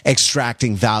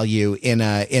value in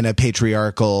a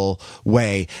patriarchal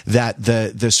way. That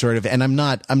the sort of, and I'm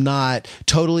not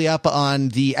totally up on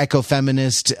the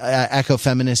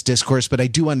ecofeminist discourse, but I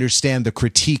do understand the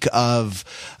critique of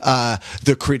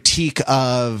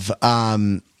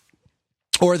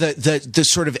or the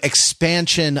sort of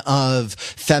expansion of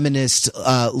feminist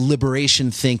liberation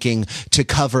thinking to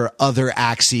cover other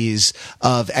axes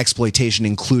of exploitation,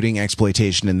 including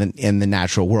exploitation in the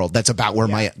natural world. That's about where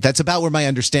my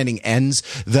understanding ends,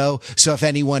 though. So if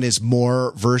anyone is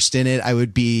more versed in it, I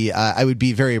would be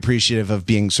very appreciative of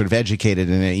being sort of educated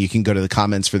in it. You can go to the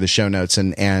comments for the show notes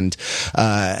and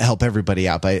help everybody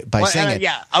out by saying it.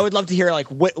 Yeah, I would love to hear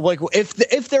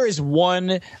if there is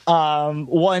one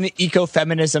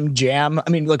ecofeminism jam. I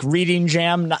mean, like reading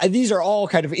jam. These are all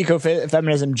kind of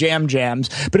ecofeminism jams.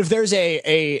 But if there's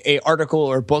a article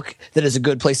or book that is a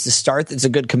good place to start, that's a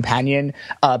good companion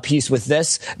piece with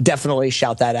this, definitely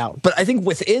shout that out. But I think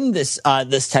within this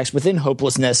text, within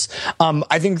Hopelessness,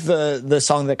 I think the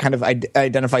song that kind of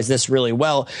identifies this really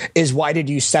well is "Why Did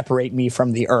You Separate Me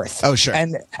from the Earth?" Oh, sure.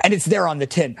 And it's there on the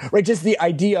tin, right? Just the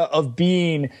idea of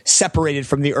being separated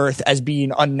from the earth as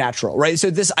being unnatural, right? So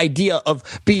this idea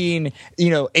of being,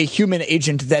 a human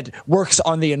agent that works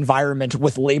on the environment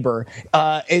with labor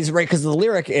is right, because the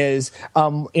lyric is,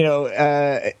 in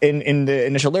the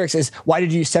initial lyrics is, "Why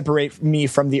did you separate me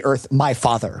from the earth, my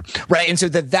father?" Right, and so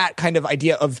that kind of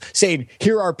idea of saying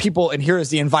here are people and here is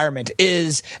the environment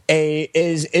is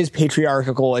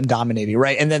patriarchal and dominating,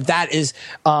 right, and that is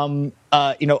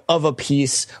of a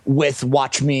piece with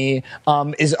Watch Me,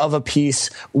 is of a piece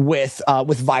with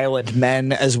Violent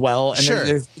Men as well, and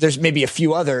sure. there's maybe a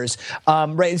few others,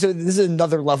 right? And so this is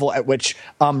another level at which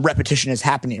repetition is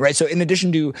happening, right? So in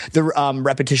addition to the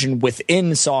repetition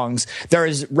within songs, there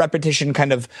is repetition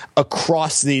kind of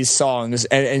across these songs,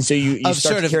 and so you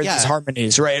start to hear these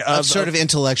harmonies, right? Of sort of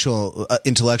intellectual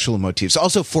motifs.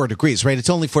 Also 4 degrees, right? It's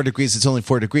only 4 degrees. It's only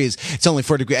 4 degrees. It's only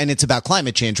 4 degrees, and it's about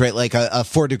climate change, right? Like a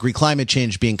 4 degree climate climate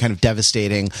change being kind of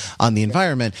devastating on the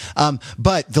environment.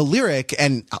 But the lyric,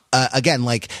 and again,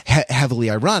 like heavily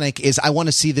ironic, is I want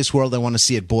to see this world, I want to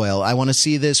see it boil. I want to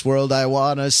see this world, I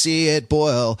want to see it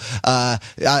boil. I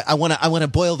want to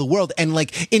boil the world. And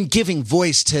like in giving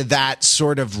voice to that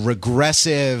sort of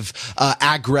regressive,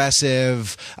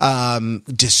 aggressive,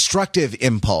 destructive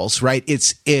impulse, right?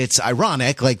 It's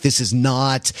ironic. Like this is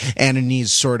not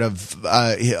Anani's sort of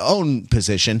own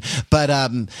position, but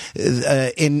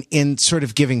in sort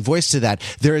of giving voice to that,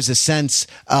 there is a sense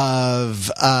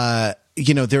of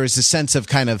there is a sense of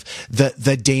kind of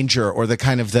the danger, or the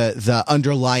kind of the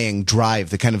underlying drive,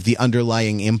 the kind of the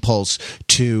underlying impulse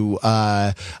to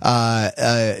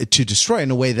destroy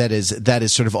in a way that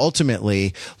is sort of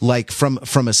ultimately, like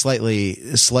from a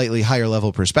slightly higher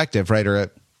level perspective, right, or a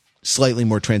slightly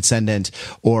more transcendent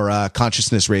or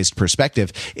consciousness raised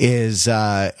perspective, is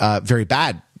very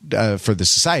bad for the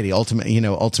society.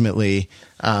 Ultimately.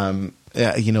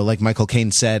 Like Michael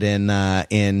Caine said in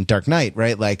Dark Knight,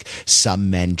 right? Like some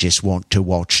men just want to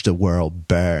watch the world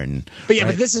burn. But yeah,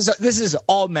 right? But this is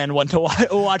all men want to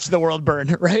watch the world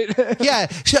burn, right? Yeah,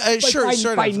 sure,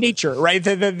 sort by of. nature, right?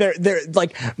 They're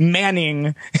like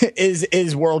Manning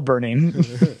is world burning.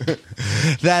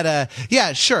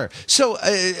 Yeah, sure. So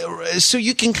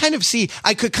you can kind of see.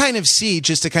 I could kind of see,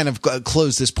 just to kind of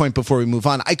close this point before we move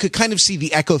on, I could kind of see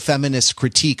the ecofeminist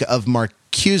critique of Mark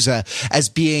Cusa as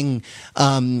being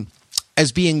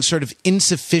sort of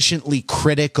insufficiently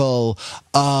critical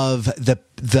of the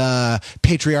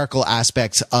patriarchal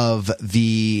aspects of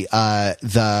the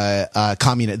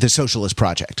socialist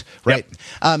project, right?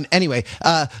 Yep. Anyway,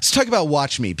 let's talk about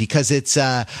Watch Me, because it's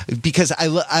because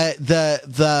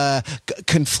the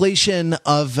conflation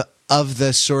of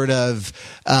the sort of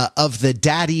the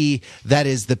daddy that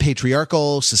is the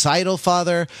patriarchal societal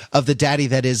father, of the daddy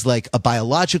that is like a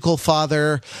biological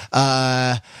father,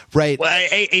 right? Well,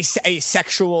 a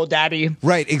sexual daddy,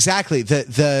 right? Exactly.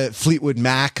 The Fleetwood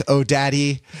Mac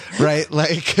daddy, right?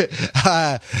 Like,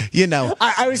 I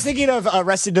was thinking of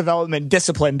Arrested Development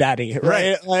Discipline daddy,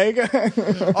 right?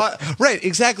 Right.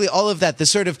 Exactly. All of that.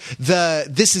 This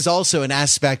is also an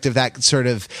aspect of that sort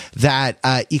of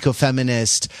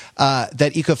ecofeminist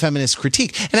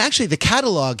critique. And actually the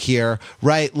catalog here,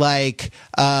 right? Like,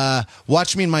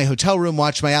 watch me in my hotel room,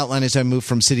 watch my outline as I move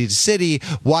from city to city,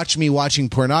 watch me watching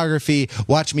pornography,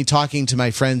 watch me talking to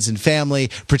my friends and family,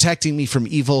 protecting me from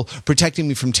evil, protecting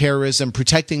me from terrorism,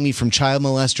 protecting me from child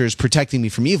molesters, protecting me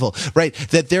from evil, right?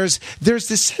 That there's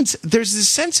this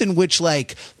sense in which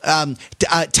like,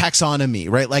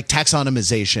 taxonomy, right? Like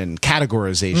taxonomization,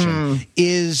 categorization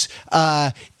is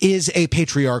a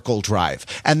patriarchal drive.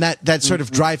 And that sort of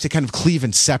drive to kind of cleave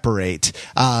and separate,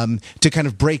 to kind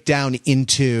of break down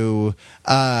into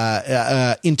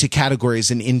categories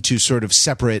and into sort of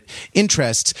separate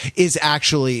interests, is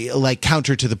actually like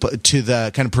counter to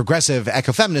the kind of progressive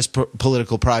ecofeminist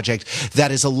political project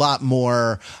that is a lot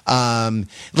more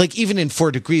like, even in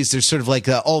 4 Degrees, there's sort of like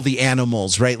all the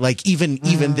animals, right? Like even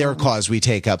their cause we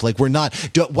take up. Like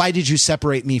why did you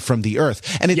separate me from the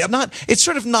earth? And it's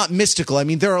sort of not mystical. I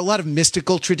mean, there are a lot of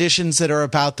mystical traditions that are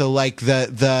about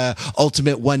the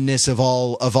ultimate oneness of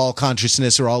all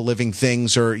consciousness, or all living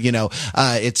things, or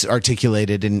it's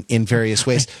articulated in various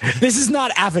ways. This is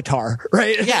not Avatar,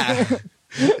 right? Yeah.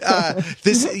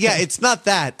 It's not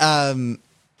that. I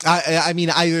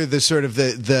mean, either the sort of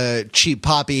the cheap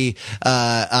poppy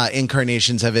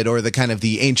incarnations of it, or the kind of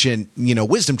the ancient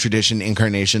wisdom tradition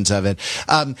incarnations of it.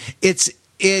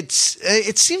 It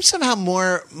seems somehow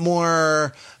more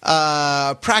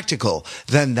practical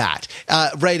than that,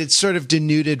 right? It's sort of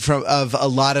denuded of a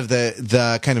lot of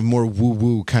the kind of more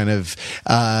woo-woo kind of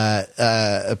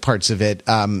parts of it,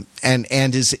 and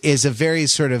is a very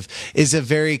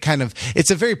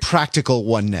practical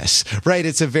oneness, right?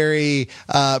 It's a very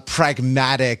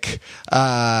pragmatic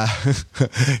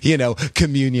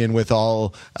communion with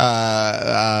all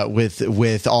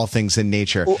with all things in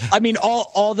nature. Well, I mean,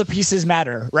 all the pieces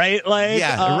matter, right? Like,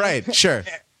 right, sure.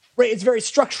 Right, it's very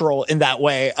structural in that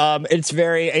way. It's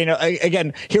very,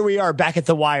 again, here we are back at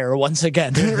the wire once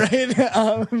again, right?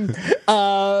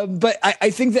 But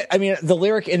I think that, I mean, the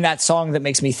lyric in that song that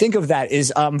makes me think of that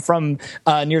is from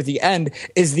near the end,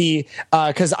 is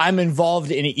because I'm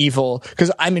involved in evil,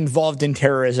 because I'm involved in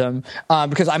terrorism,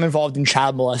 because I'm involved in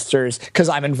child molesters, because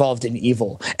I'm involved in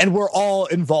evil. And we're all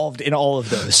involved in all of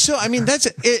those. So, I mean,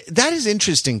 that is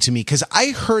interesting to me, because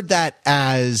I heard that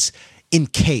as in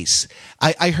case.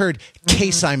 I heard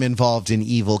case I'm involved in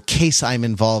evil, case I'm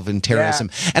involved in terrorism.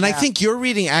 And I think your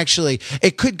reading actually,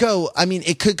 it could go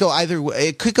either way.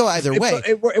 It could go either way.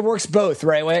 It works both,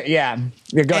 right? Yeah.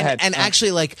 Go ahead. And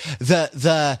actually, like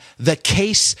the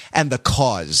case and the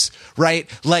cause, right?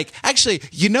 Like, actually,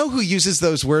 you know who uses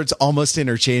those words almost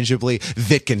interchangeably?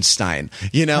 Wittgenstein.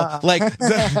 You know, like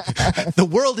the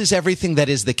world is everything that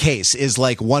is the case is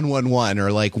like 111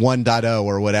 or like 1.0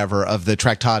 or whatever of the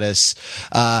Tractatus,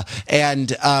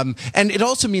 and it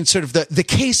also means sort of the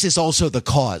case is also the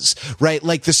cause, right?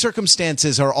 Like the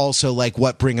circumstances are also like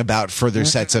what bring about further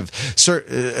sets of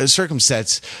further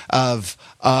sets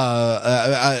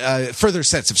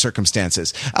of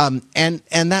circumstances,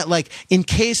 and that, like, in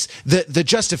case the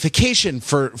justification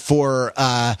for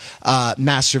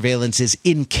mass surveillance is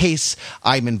in case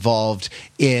I'm involved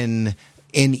in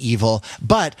evil,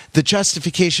 but the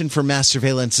justification for mass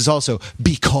surveillance is also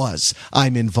because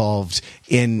I'm involved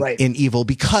in evil,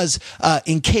 because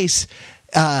in case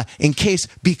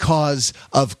because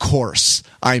of course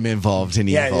I'm involved in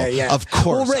evil. Of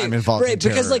course I'm involved in terrorism.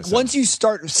 Because, like, once you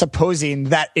start supposing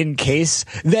that in case,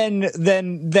 then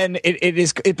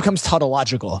it becomes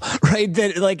tautological, right?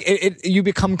 That, like, you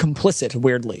become complicit,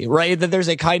 weirdly, right? That there's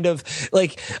a kind of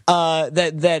like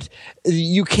that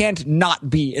you can't not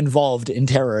be involved in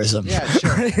terrorism. Yeah, sure.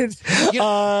 Right?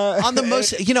 On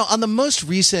the most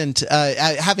recent,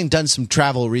 having done some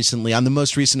travel recently, on the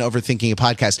most recent Overthinking a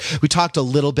podcast, we talked a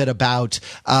little bit about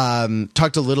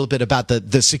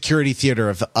the security theater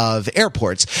of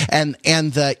airports, and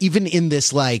even in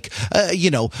this, like,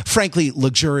 frankly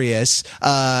luxurious,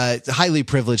 highly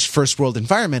privileged first world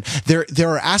environment, there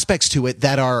are aspects to it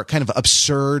that are kind of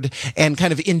absurd and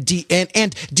kind of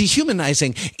and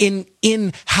dehumanizing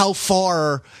in how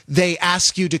far they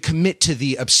ask you to commit to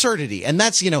the absurdity. And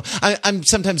that's, I'm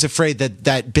sometimes afraid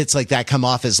that bits like that come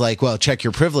off as like, well, check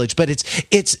your privilege, but it's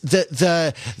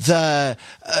the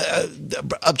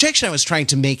objection I was trying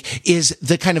to make is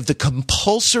the kind of the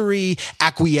compulsory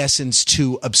acquiescence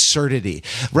to absurdity,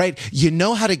 right? You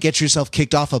know how to get yourself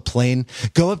kicked off a plane?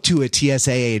 Go up to a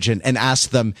TSA agent and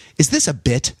ask them, is this a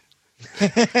bit?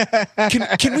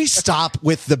 Can we stop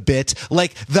with the bit,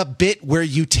 like the bit where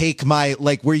you take my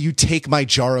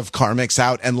jar of Carmex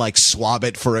out and like swab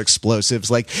it for explosives?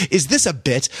 Like, is this a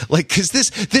bit? Like, because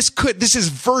this is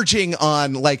verging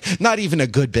on, like, not even a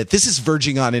good bit. This is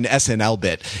verging on an SNL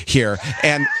bit here,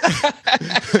 and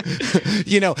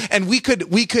and we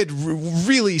could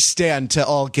really stand to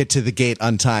all get to the gate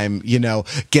on time,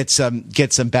 get some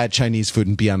bad Chinese food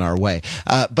and be on our way.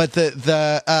 But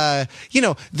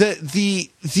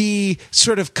the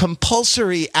sort of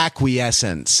compulsory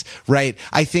acquiescence, right,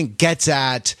 I think gets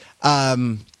at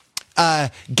the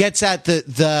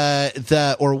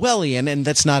Orwellian, and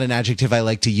that's not an adjective I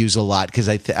like to use a lot because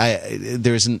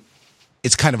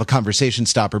it's kind of a conversation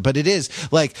stopper, but it is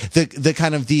like the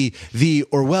kind of the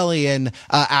Orwellian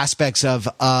aspects of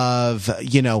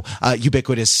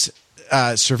ubiquitous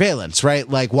surveillance, right?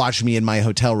 Like, watch me in my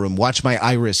hotel room, watch my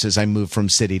iris as I move from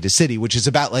city to city, which is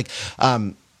about like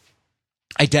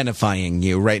identifying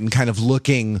you, right, and kind of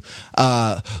looking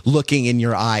in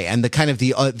your eye, and the kind of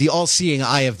the all-seeing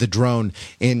eye of the drone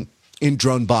in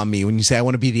Drone Bomb Me, when you say, I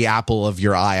want to be the apple of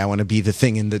your eye, I want to be the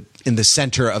thing in the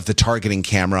center of the targeting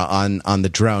camera on the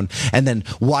drone, and then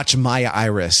watch my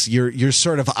iris. You're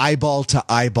sort of eyeball to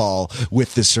eyeball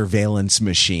with the surveillance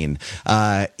machine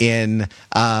in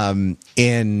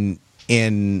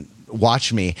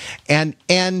Watch Me, and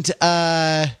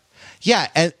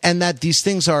that these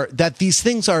things are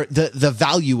the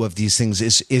value of these things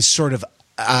is sort of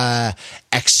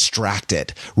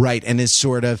extracted, right, and is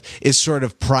sort of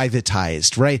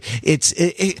privatized, right?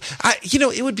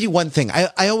 It would be one thing.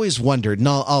 I always wondered, and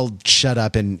I'll shut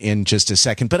up in just a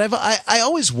second, but I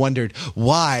always wondered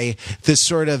why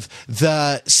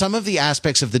some of the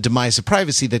aspects of the demise of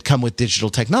privacy that come with digital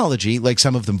technology, like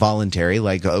some of them voluntary,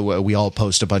 like we all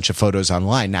post a bunch of photos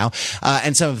online now,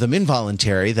 and some of them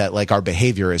involuntary, that like our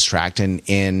behavior is tracked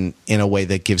in a way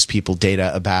that gives people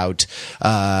data about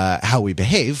how we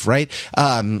behave, right?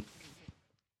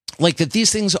 Like that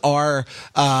these things are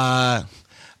that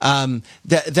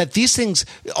these things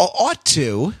ought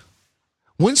to,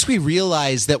 once we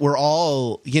realize that we're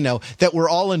all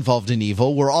involved in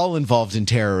evil, we're all involved in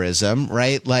terrorism,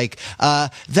 right? Like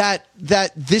that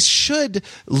this should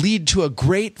lead to a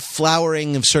great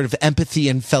flowering of sort of empathy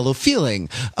and fellow feeling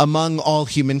among all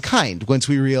humankind. Once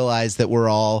we realize that we're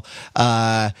all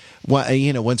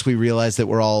once we realize that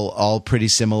we're all pretty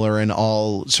similar and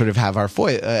all sort of have our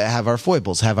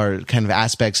foibles, have our kind of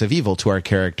aspects of evil to our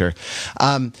character,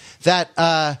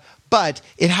 but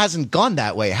it hasn't gone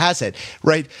that way, has it?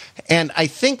 Right? And I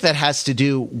think that has to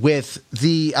do with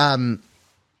the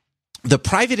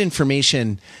private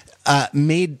information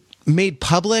made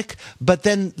public, but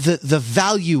then the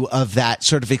value of that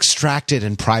sort of extracted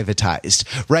and privatized,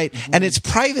 right? Mm-hmm. And it's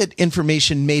private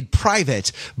information made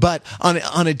private, but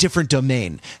on a different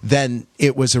domain than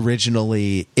it was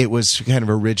originally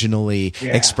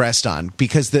expressed on,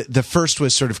 because the first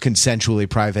was sort of consensually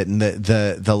private, and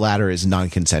the latter is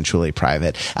non-consensually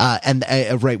private,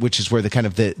 right, which is where the kind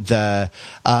of the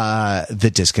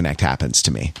disconnect happens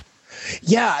to me.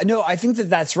 Yeah, no, I think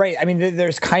that's right. I mean,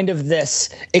 there's kind of this,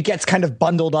 it gets kind of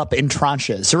bundled up in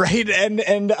tranches, right?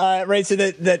 And right, so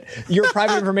that your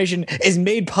private information is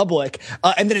made public,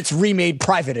 and then it's remade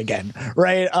private again,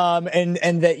 right?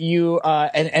 And that you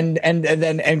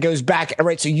and goes back,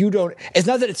 right? So you don't, it's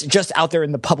not that it's just out there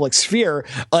in the public sphere,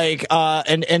 like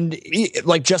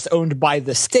like just owned by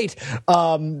the state.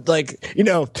 Like, you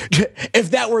know, if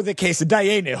that were the case,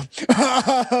 Dayenu,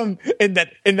 in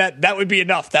that would be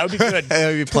enough. That would be good. That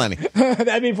would be plenty.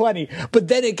 That'd be plenty. But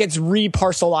then it gets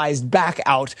reparcelized back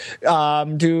out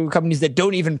to companies that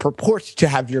don't even purport to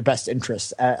have your best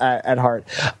interests at heart.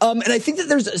 And I think that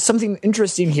there's something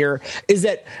interesting here is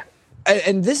that,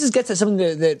 and this gets at something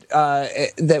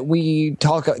that we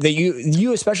talk, that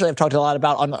you especially have talked a lot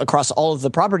about across all of the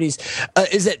properties,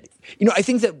 is that, you know, I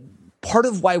think that part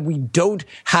of why we don't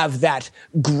have that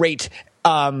great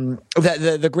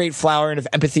the great flowering of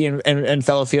empathy and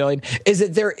fellow feeling is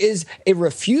that there is a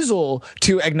refusal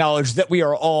to acknowledge that we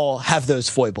are all have those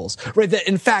foibles, right? That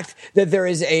in fact, that there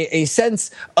is a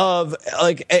sense of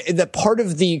like that part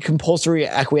of the compulsory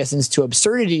acquiescence to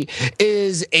absurdity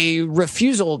is a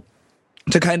refusal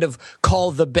to kind of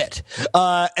call the bit,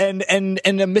 and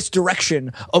a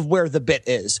misdirection of where the bit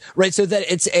is, right? So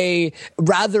that it's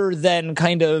rather than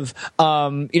kind of,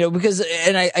 you know, because,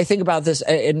 and I think about this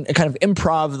in kind of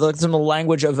improv, like some of the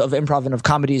language of improv and of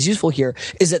comedy is useful here,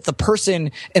 is that the person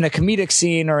in a comedic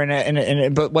scene or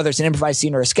but whether it's an improvised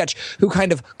scene or a sketch, who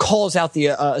kind of calls out the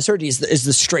absurdity is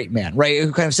the straight man, right?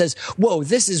 Who kind of says, whoa,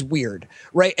 this is weird,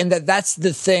 right? And that's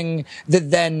the thing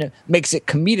that then makes it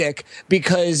comedic,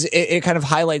 because it kind of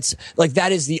highlights like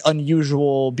that is the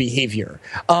unusual behavior.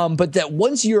 But that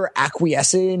once you're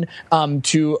acquiescing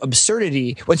to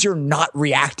absurdity, once you're not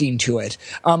reacting to it,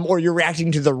 or you're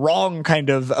reacting to the wrong kind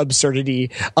of absurdity,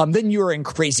 then you're in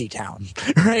crazy town,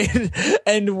 right?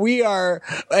 And we are,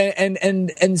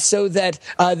 and so that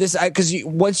this, because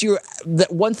once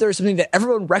there's something that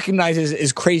everyone recognizes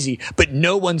is crazy, but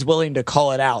no one's willing to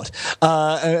call it out,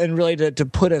 and really to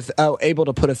put able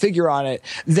to put a figure on it,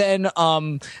 then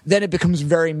it becomes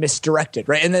very misdirected,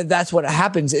 right? And then that's what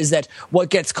happens, is that what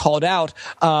gets called out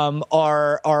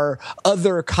are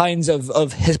other kinds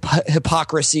of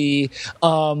hypocrisy,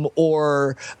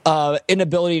 or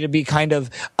inability to be kind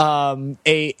of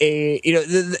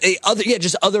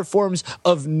just other forms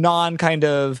of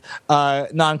non-compliance,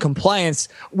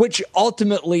 which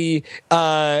ultimately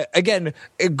again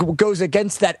it goes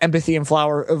against that empathy and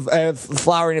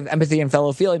flowering of empathy and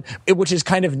fellow feeling, which is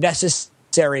kind of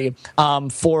necessary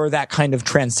for that kind of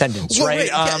transcendence, well, right?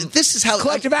 This is how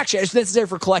collective action. It's necessary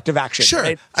for collective action. Sure.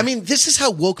 Right? I mean, this is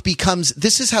how woke becomes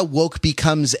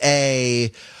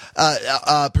a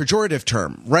pejorative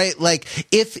term, right? Like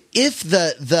if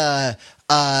the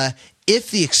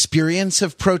experience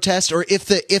of protest, or if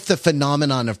the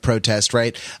phenomenon of protest,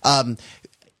 right,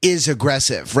 is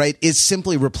aggressive, right, is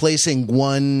simply replacing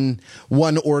one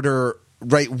order,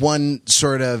 right, one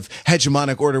sort of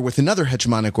hegemonic order with another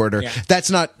hegemonic order. Yeah. That's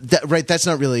not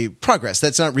really progress.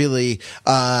 That's not really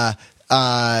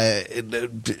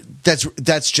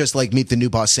that's just like meet the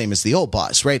new boss, same as the old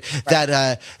boss, right?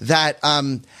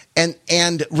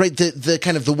 And right, the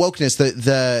kind of the wokeness,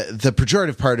 the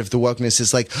pejorative part of the wokeness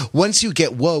is like, once you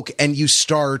get woke and you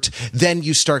start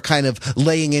kind of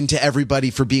laying into everybody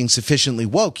for being sufficiently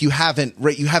woke, you haven't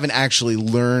actually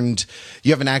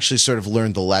sort of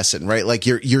learned the lesson, right? Like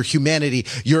your humanity,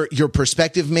 your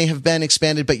perspective may have been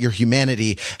expanded, but your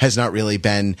humanity has not really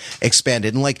been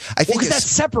expanded. And like, I think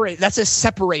that's a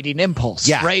separating impulse,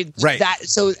 yeah, right? Right.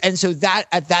 So that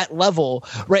at that level,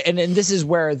 right? And this is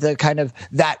where that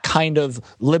kind of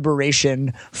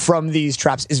liberation from these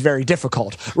traps is very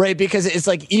difficult, right? Because it's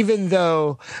like, even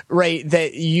though, right,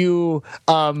 that you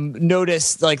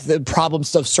notice like the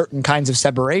problems of certain kinds of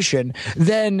separation,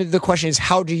 then the question is,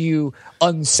 how do you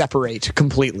unseparate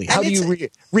completely? How do you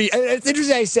it's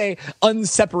interesting I say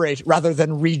unseparate rather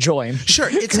than rejoin. Sure.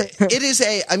 It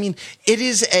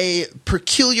is a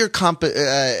peculiar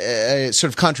sort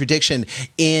of contradiction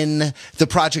in the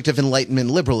project of Enlightenment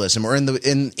liberalism, or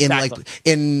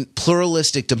in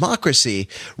pluralistic democracy,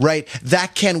 right?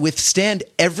 That can withstand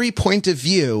every point of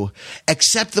view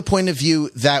except the point of view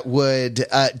that would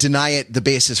deny it the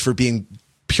basis for being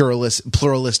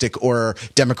pluralistic or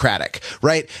democratic,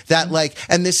 right? That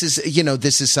and this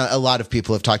is a lot of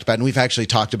people have talked about, and we've actually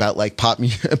talked about like pop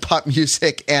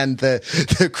music and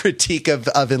the critique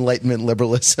of Enlightenment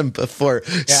liberalism before.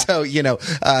 Yeah. So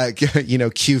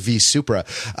QV Supra,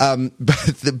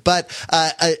 but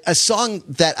a song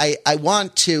that I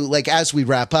want to, like, as we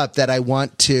wrap up, that I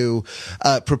want to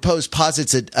propose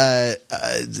posits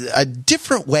a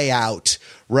different way out,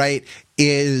 right?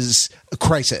 Is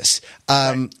Crisis,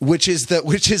 right. which is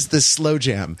the slow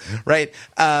jam, right?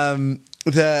 And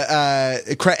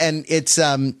it's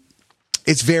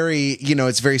very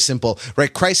simple,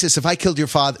 right? Crisis. If I killed your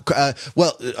father,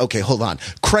 okay, hold on.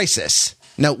 Crisis.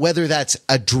 Now, whether that's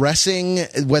like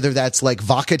vocative,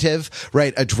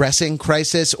 right? Addressing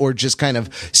crisis, or just kind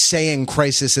of saying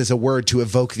crisis as a word to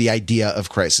evoke the idea of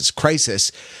crisis.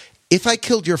 Crisis. If I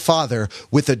killed your father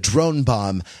with a drone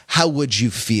bomb, how would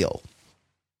you feel?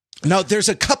 Now, there's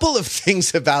a couple of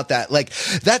things about that. Like,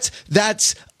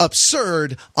 that's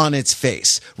absurd on its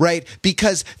face, right?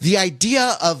 Because the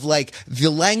idea of, like, the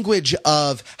language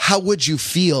of how would you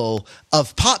feel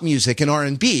of pop music and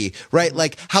R&B, right?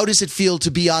 Like, how does it feel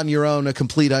to be on your own, a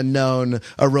complete unknown,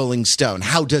 a Rolling Stone?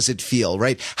 How does it feel,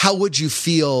 right? How would you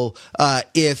feel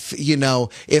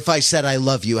if I said I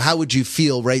love you? How would you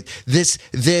feel, right? This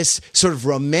sort of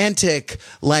romantic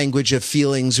language of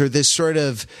feelings, or this sort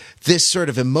of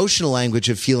emotional language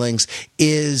of feelings,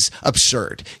 is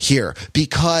absurd here,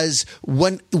 because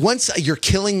once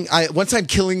I'm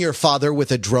killing your father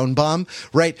with a drone bomb,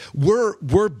 right?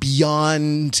 We're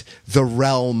beyond the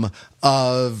realm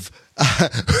of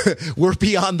we're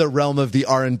beyond the realm of the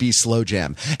R&B slow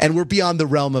jam, and we're beyond the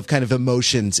realm of kind of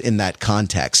emotions in that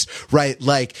context, right?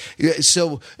 Like,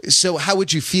 so how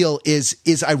would you feel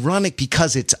is ironic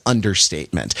because it's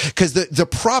understatement. Because the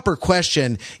proper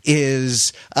question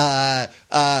is,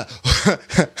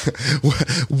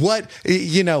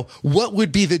 what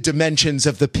would be the dimensions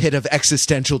of the pit of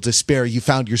existential despair you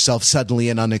found yourself suddenly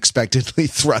and unexpectedly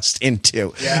thrust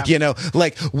into? Yeah.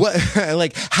 Like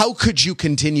how could you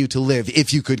continue to live,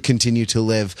 if you could continue to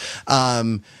live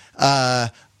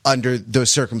under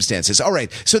those circumstances? All right.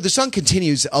 So the song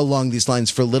continues along these lines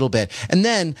for a little bit. And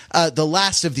then the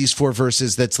last of these four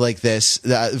verses that's like this,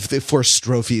 the four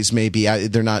strophes maybe,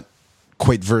 they're not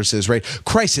quite verses, right?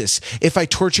 Crisis. If I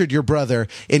tortured your brother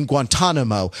in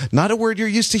Guantanamo, not a word you're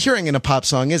used to hearing in a pop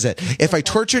song, is it? If I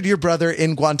tortured your brother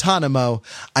in Guantanamo,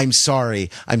 I'm sorry.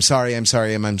 I'm sorry. I'm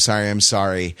sorry. I'm sorry. I'm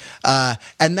sorry.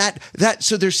 And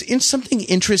so there's something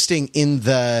interesting in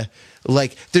the,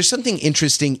 like, there's something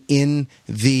interesting in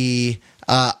the,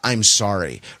 I'm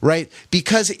sorry, right?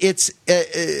 Because it's,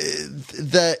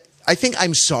 I think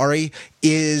I'm sorry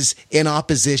is in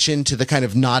opposition to the kind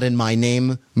of not in my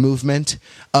name movement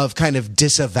of kind of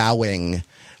disavowing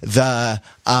the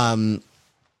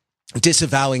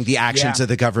actions of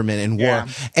the government in war.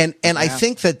 And I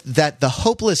think that the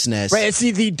hopelessness, right? See,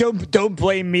 the don't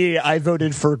blame me, I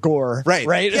voted for Gore,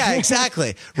 right? Yeah,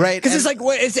 exactly, right. Because it's like,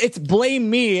 it's blame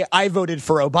me, I voted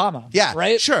for Obama, yeah,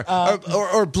 right? Sure.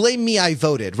 Or blame me, I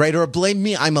voted, right? Or blame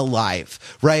me, I'm alive,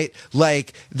 right?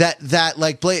 Like that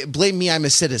like blame me, I'm a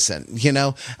citizen,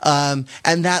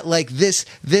 and that, like,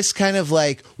 this kind of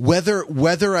like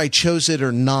whether I chose it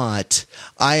or not,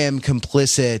 I am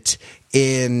complicit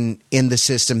in the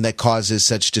system that causes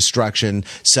such destruction,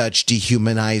 such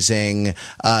dehumanizing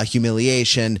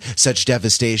humiliation, such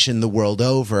devastation the world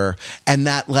over. And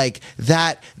that, like,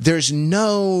 that there's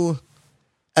no,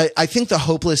 I think the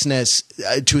hopelessness,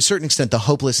 to a certain extent, the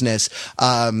hopelessness,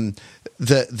 the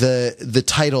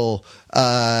title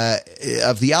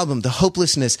of the album, the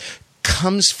hopelessness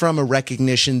comes from a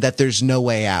recognition that there's no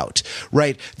way out,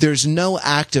 right? There's no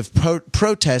act of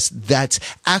protest that's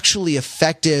actually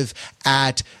effective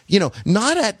at,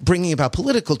 not at bringing about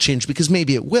political change, because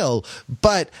maybe it will,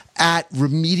 but at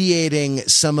remediating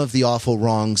some of the awful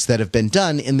wrongs that have been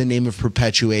done in the name of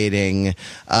perpetuating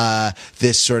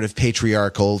this sort of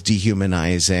patriarchal,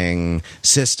 dehumanizing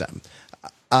system.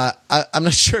 I'm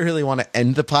not sure I really want to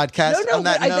end the podcast on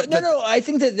that note. I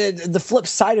think that the flip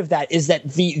side of that is that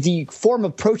the form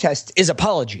of protest is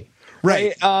apology.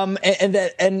 right?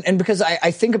 And because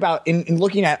I think about in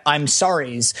looking at I'm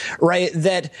sorry's, right,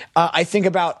 that I think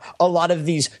about a lot of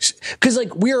these, because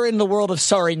like we're in the world of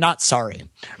sorry, not sorry,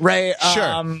 right?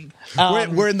 Sure.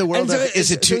 We're in the world of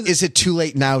is it too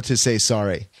late now to say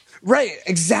sorry? Right,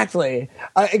 exactly.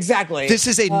 This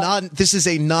is a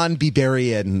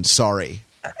non-Beberian sorry.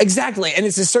 Exactly, and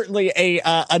this is certainly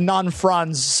a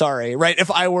non-Franz sorry, right?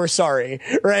 If I were sorry,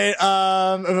 right?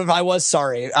 If I was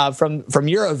sorry from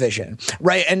Eurovision,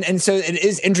 right? And so it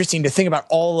is interesting to think about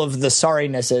all of the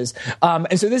sorrinesses.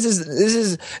 And so this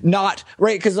is not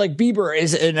right, because like Bieber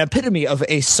is an epitome of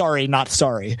a sorry, not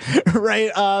sorry, right?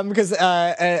 Because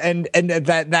and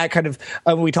that kind of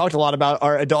we talked a lot about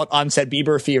our adult onset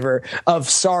Bieber fever of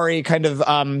sorry, kind of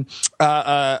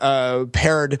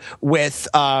paired with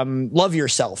love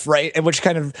yourself, right? And which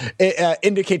kind of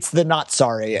indicates the not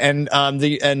sorry, and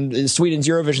Sweden's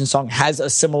Eurovision song has a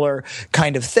similar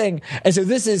kind of thing. And so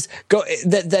this is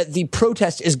that the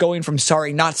protest is going from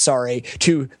sorry not sorry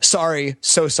to sorry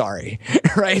so sorry,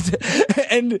 right?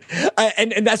 and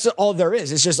that's all there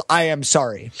is. It's just I am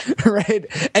sorry, right?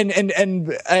 And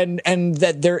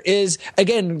that there is,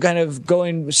 again, kind of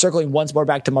circling once more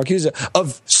back to Marcuse,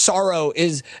 of sorrow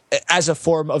is as a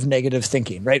form of negative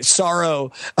thinking, right?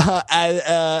 Sorrow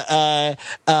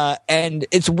and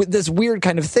it's this weird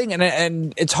kind of thing,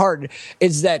 and it's hard.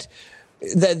 Is that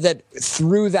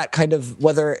through that kind of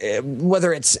whether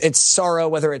it's sorrow,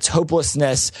 whether it's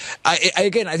hopelessness, I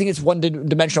think it's one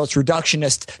dimensional, it's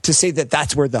reductionist to say that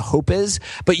that's where the hope is,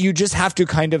 but you just have to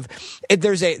kind of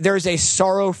there's a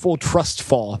sorrowful trust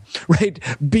fall, right?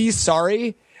 Be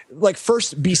sorry. Like,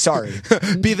 first, be sorry.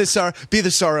 be the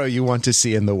sorrow you want to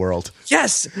see in the world.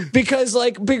 Yes, because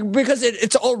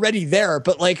it's already there.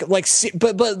 But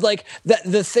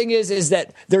the thing is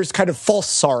that there's kind of false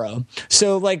sorrow.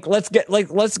 So let's get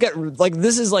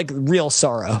this is like real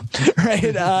sorrow,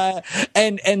 right?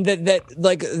 And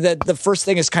that the first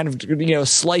thing is kind of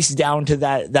sliced down to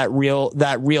that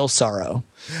real sorrow.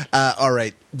 All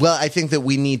right. Well, I think that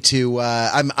we need to.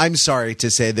 I'm sorry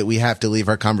to say that we have to leave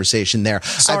our conversation there.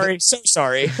 So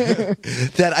sorry.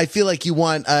 That I feel like you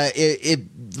want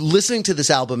listening to this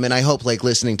album, and I hope like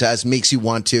listening to us makes you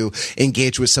want to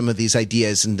engage with some of these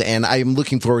ideas, and I'm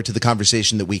looking forward to the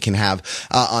conversation that we can have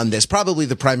on this. Probably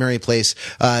the primary place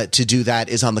to do that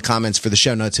is on the comments for the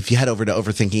show notes. If you head over to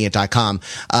overthinkingit.com.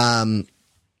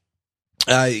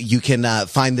 You can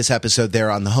find this episode there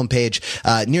on the homepage,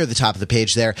 near the top of the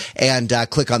page there, and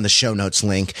click on the show notes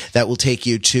link. That will take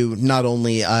you to not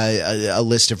only a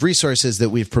list of resources that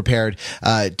we've prepared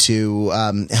to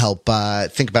help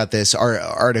think about this,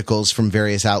 articles from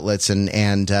various outlets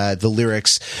and the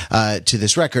lyrics to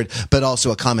this record, but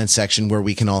also a comment section where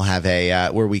we can all have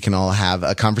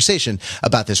a conversation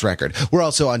about this record. We're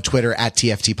also on Twitter at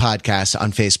TFT Podcast,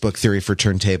 on Facebook Theory for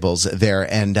Turntables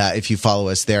there, and if you follow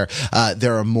us there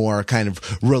are more kind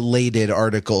of related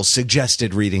articles,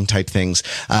 suggested reading type things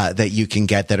that you can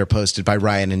get that are posted by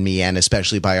Ryan and me, and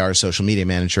especially by our social media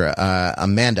manager,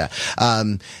 Amanda.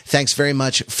 Thanks very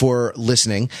much for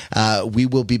listening. We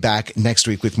will be back next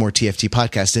week with more TFT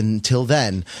Podcast. And until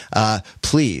then,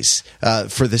 please,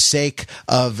 for the sake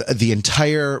of the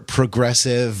entire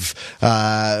progressive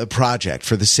project,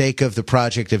 for the sake of the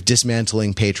project of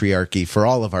dismantling patriarchy, for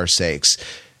all of our sakes,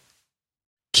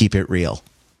 keep it real.